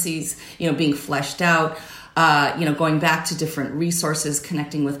premises, being fleshed out, going back to different resources,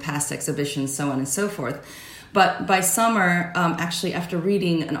 connecting with past exhibitions, so on and so forth. But by summer, actually, after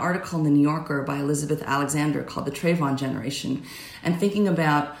reading an article in the New Yorker by Elizabeth Alexander called The Trayvon Generation, and thinking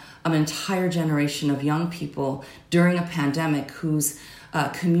about an entire generation of young people during a pandemic whose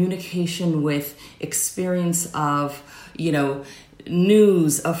communication with experience of,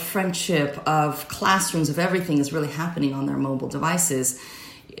 news, of friendship, of classrooms, of everything is really happening on their mobile devices.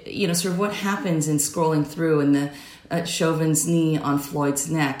 Sort of what happens in scrolling through and the Chauvin's knee on Floyd's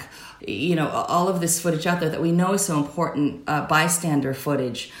neck, all of this footage out there that we know is so important, bystander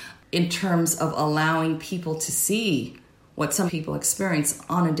footage, in terms of allowing people to see what some people experience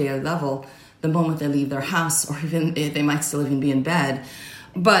on a daily level the moment they leave their house, or even they might still even be in bed.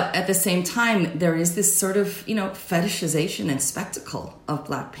 But at the same time, there is this sort of, fetishization and spectacle of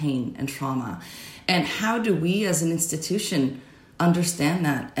Black pain and trauma. And how do we as an institution understand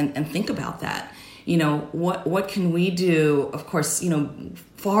that and think about that? What can we do, of course,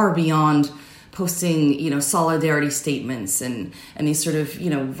 far beyond posting, solidarity statements and these sort of,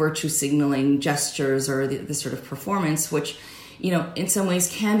 virtue signaling gestures or this sort of performance, which, in some ways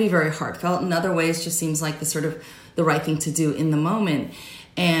can be very heartfelt. In other ways, just seems like the right thing to do in the moment.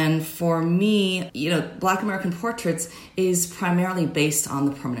 And for me, Black American Portraits is primarily based on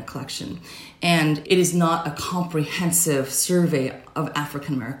the permanent collection. And it is not a comprehensive survey of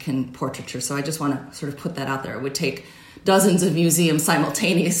African American portraiture. So I just want to sort of put that out there. It would take dozens of museums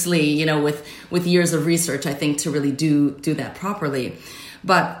simultaneously, with years of research, I think, to really do that properly.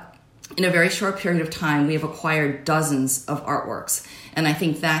 But in a very short period of time, we have acquired dozens of artworks. And I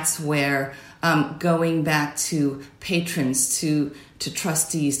think that's where going back to patrons, to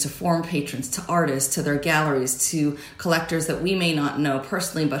trustees, to forum patrons, to artists, to their galleries, to collectors that we may not know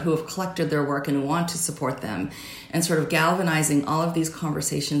personally, but who have collected their work and who want to support them, and sort of galvanizing all of these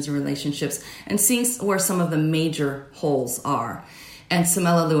conversations and relationships and seeing where some of the major holes are. And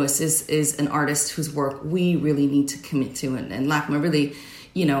Samela Lewis is an artist whose work we really need to commit to, and LACMA really,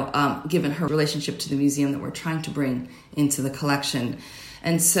 given her relationship to the museum that we're trying to bring into the collection.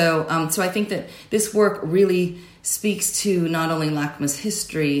 And so I think that this work really speaks to not only LACMA's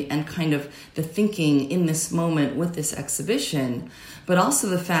history and kind of the thinking in this moment with this exhibition, but also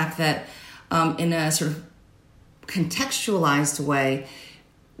the fact that in a sort of contextualized way,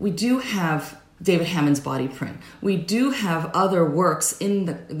 we do have David Hammond's body print. We do have other works in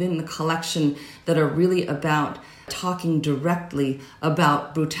the collection that are really about talking directly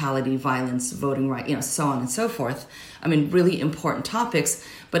about brutality, violence, voting rights, so on and so forth. I mean, really important topics,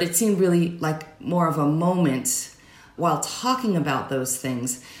 but it seemed really like more of a moment while talking about those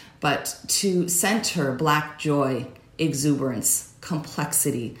things, but to center Black joy, exuberance,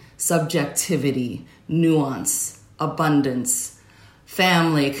 complexity, subjectivity, nuance, abundance,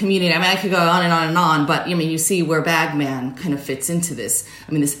 family, community. I mean, I could go on and on and on, but you see where Bagman kind of fits into this.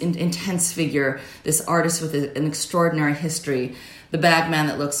 I mean, this intense figure, this artist with an extraordinary history, the Bagman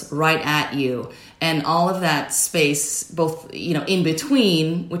that looks right at you, and all of that space, both, in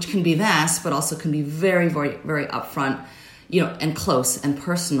between, which can be vast, but also can be very, very, very upfront, and close and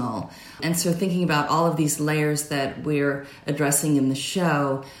personal. And so thinking about all of these layers that we're addressing in the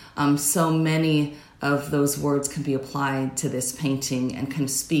show, so many of those words can be applied to this painting and can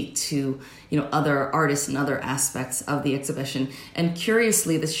speak to, other artists and other aspects of the exhibition. And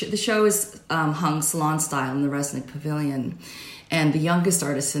curiously, the show is hung salon style in the Resnick Pavilion. And the youngest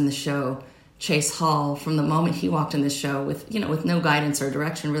artist in the show, Chase Hall, from the moment he walked in the show with no guidance or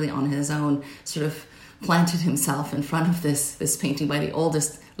direction, really on his own, sort of planted himself in front of this painting by the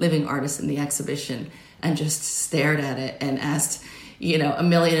oldest living artist in the exhibition and just stared at it and asked,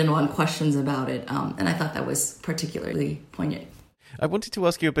 1,000,001 questions about it. And I thought that was particularly poignant. I wanted to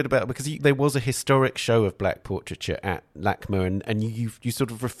ask you a bit about, because there was a historic show of Black portraiture at LACMA, and you sort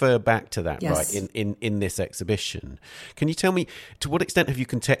of refer back to that, yes, right, in this exhibition. Can you tell me, to what extent have you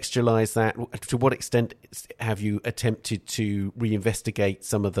contextualised that? To what extent have you attempted to reinvestigate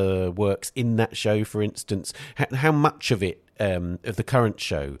some of the works in that show, for instance? How much of it, of the current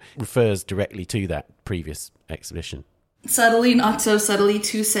show, refers directly to that previous exhibition? Subtly, not so subtly,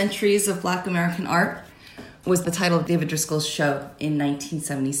 2 Centuries of Black American Art was the title of David Driscoll's show in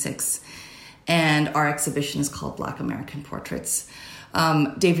 1976. And our exhibition is called Black American Portraits.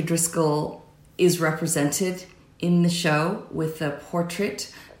 David Driscoll is represented in the show with a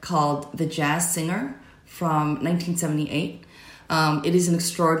portrait called The Jazz Singer from 1978. It is an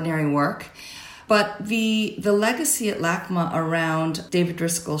extraordinary work. But the legacy at LACMA around David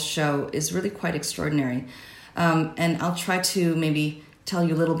Driscoll's show is really quite extraordinary. And I'll try to maybe tell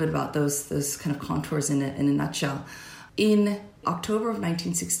you a little bit about those kind of contours in a nutshell. In October of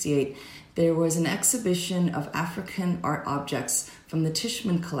 1968, there was an exhibition of African art objects from the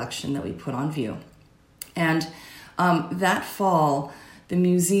Tishman collection that we put on view. And that fall, the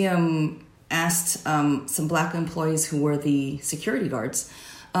museum asked some Black employees who were the security guards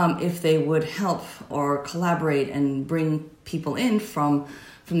if they would help or collaborate and bring people in from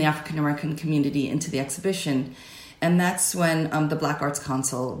the African American community into the exhibition. And that's when the Black Arts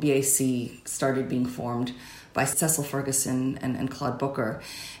Council, BAC, started being formed by Cecil Ferguson and Claude Booker.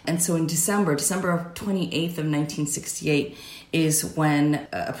 And so in December 28th of 1968 is when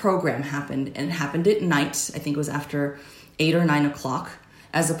a program happened, and it happened at night. I think it was after 8 or 9 o'clock,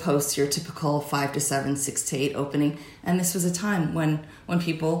 as opposed to your typical 5 to 7, 6 to 8 opening. And this was a time when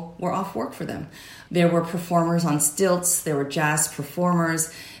people were off work for them. There were performers on stilts, there were jazz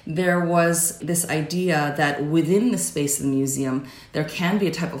performers. There was this idea that within the space of the museum, there can be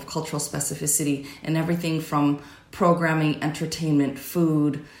a type of cultural specificity, and everything from programming, entertainment,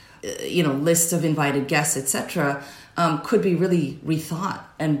 food, list of invited guests, etc., could be really rethought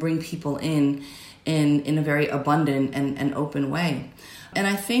and bring people in a very abundant and open way. And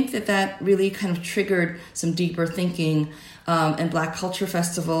I think that really kind of triggered some deeper thinking. And Black Culture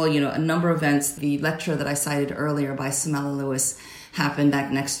Festival, a number of events. The lecture that I cited earlier by Samela Lewis happened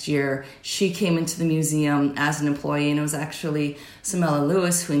that next year. She came into the museum as an employee, and it was actually Samela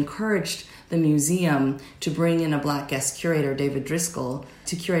Lewis who encouraged the museum to bring in a Black guest curator, David Driscoll,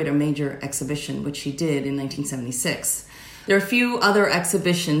 to curate a major exhibition, which he did in 1976. There are a few other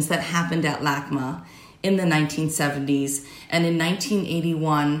exhibitions that happened at LACMA in the 1970s, and in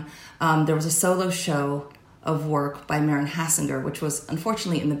 1981, there was a solo show of work by Maren Hassinger, which was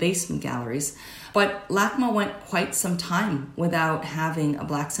unfortunately in the basement galleries. But LACMA went quite some time without having a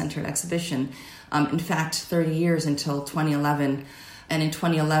Black-centered exhibition. In fact, 30 years until 2011. And in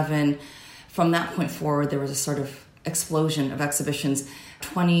 2011, from that point forward, there was a sort of explosion of exhibitions.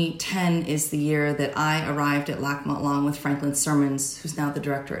 2010 is the year that I arrived at LACMA along with Franklin Sermons, who's now the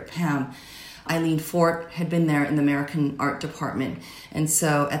director at PAM. Eileen Fort had been there in the American Art Department. And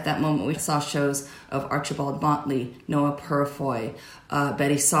so at that moment, we saw shows of Archibald Motley, Noah Purifoy,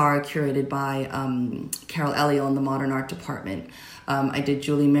 Betty Sarr, curated by Carol Eliel in the Modern Art Department. I did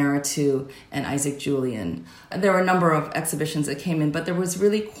Julie Meritou and Isaac Julian. There were a number of exhibitions that came in, but there was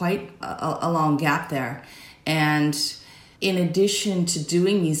really quite a long gap there. And in addition to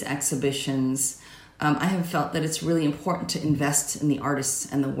doing these exhibitions, I have felt that it's really important to invest in the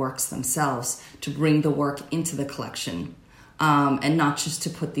artists and the works themselves, to bring the work into the collection, and not just to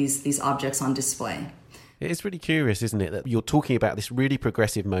put these objects on display. It's really curious, isn't it, that you're talking about this really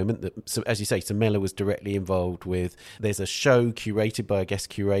progressive moment that, as you say, Samela was directly involved with. There's a show curated by a guest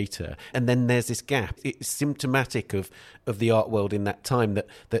curator, and then there's this gap. It's symptomatic of the art world in that time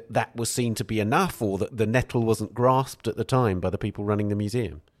that was seen to be enough, or that the nettle wasn't grasped at the time by the people running the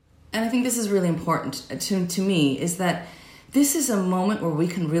museum. And I think this is really important to me, is that this is a moment where we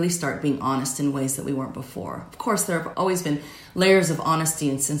can really start being honest in ways that we weren't before. Of course, there have always been layers of honesty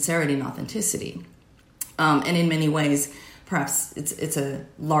and sincerity and authenticity. And in many ways, perhaps it's a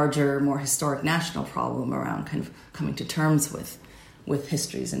larger, more historic national problem around kind of coming to terms with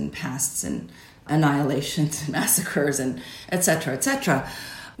histories and pasts and annihilations and massacres and et cetera, et cetera.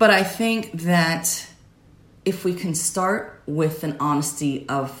 But I think that if we can start with an honesty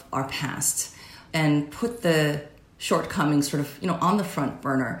of our past and put the shortcomings sort of, on the front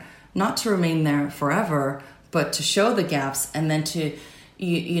burner, not to remain there forever, but to show the gaps and then to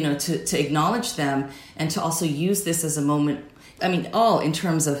acknowledge them, and to also use this as a moment, all in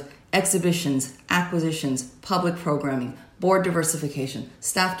terms of exhibitions, acquisitions, public programming, board diversification,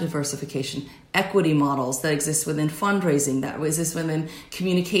 staff diversification, equity models that exist within fundraising, that exist within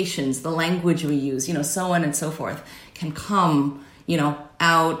communications, the language we use, so on and so forth, can come,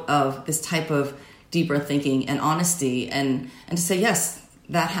 out of this type of deeper thinking and honesty, and to say, yes,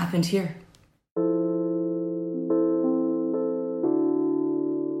 that happened here.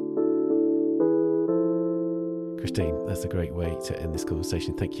 Christine, that's a great way to end this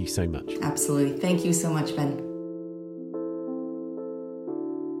conversation. Thank you so much. Absolutely. Thank you so much, Ben.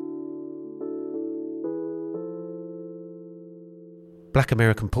 Black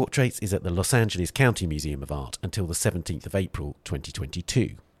American Portraits is at the Los Angeles County Museum of Art until the 17th of April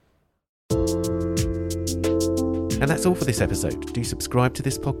 2022. And that's all for this episode. Do subscribe to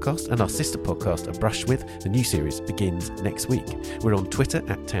this podcast and our sister podcast, A Brush With. The new series begins next week. We're on Twitter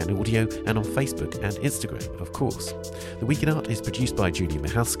at Tan Audio and on Facebook and Instagram, of course. The Week in Art is produced by Julia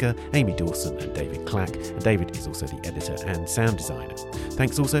Michalska, Amy Dawson and David Clack, and David is also the editor and sound designer.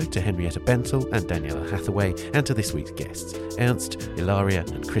 Thanks also to Henrietta Bentel and Daniela Hathaway, and to this week's guests, Ernst, Ilaria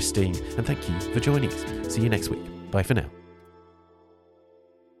and Christine, and thank you for joining us. See you next week. Bye for now.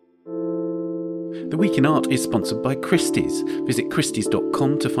 The Week in Art is sponsored by Christie's. Visit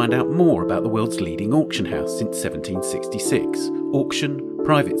christies.com to find out more about the world's leading auction house since 1766. Auction,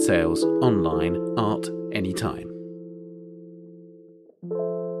 private sales, online, art, anytime.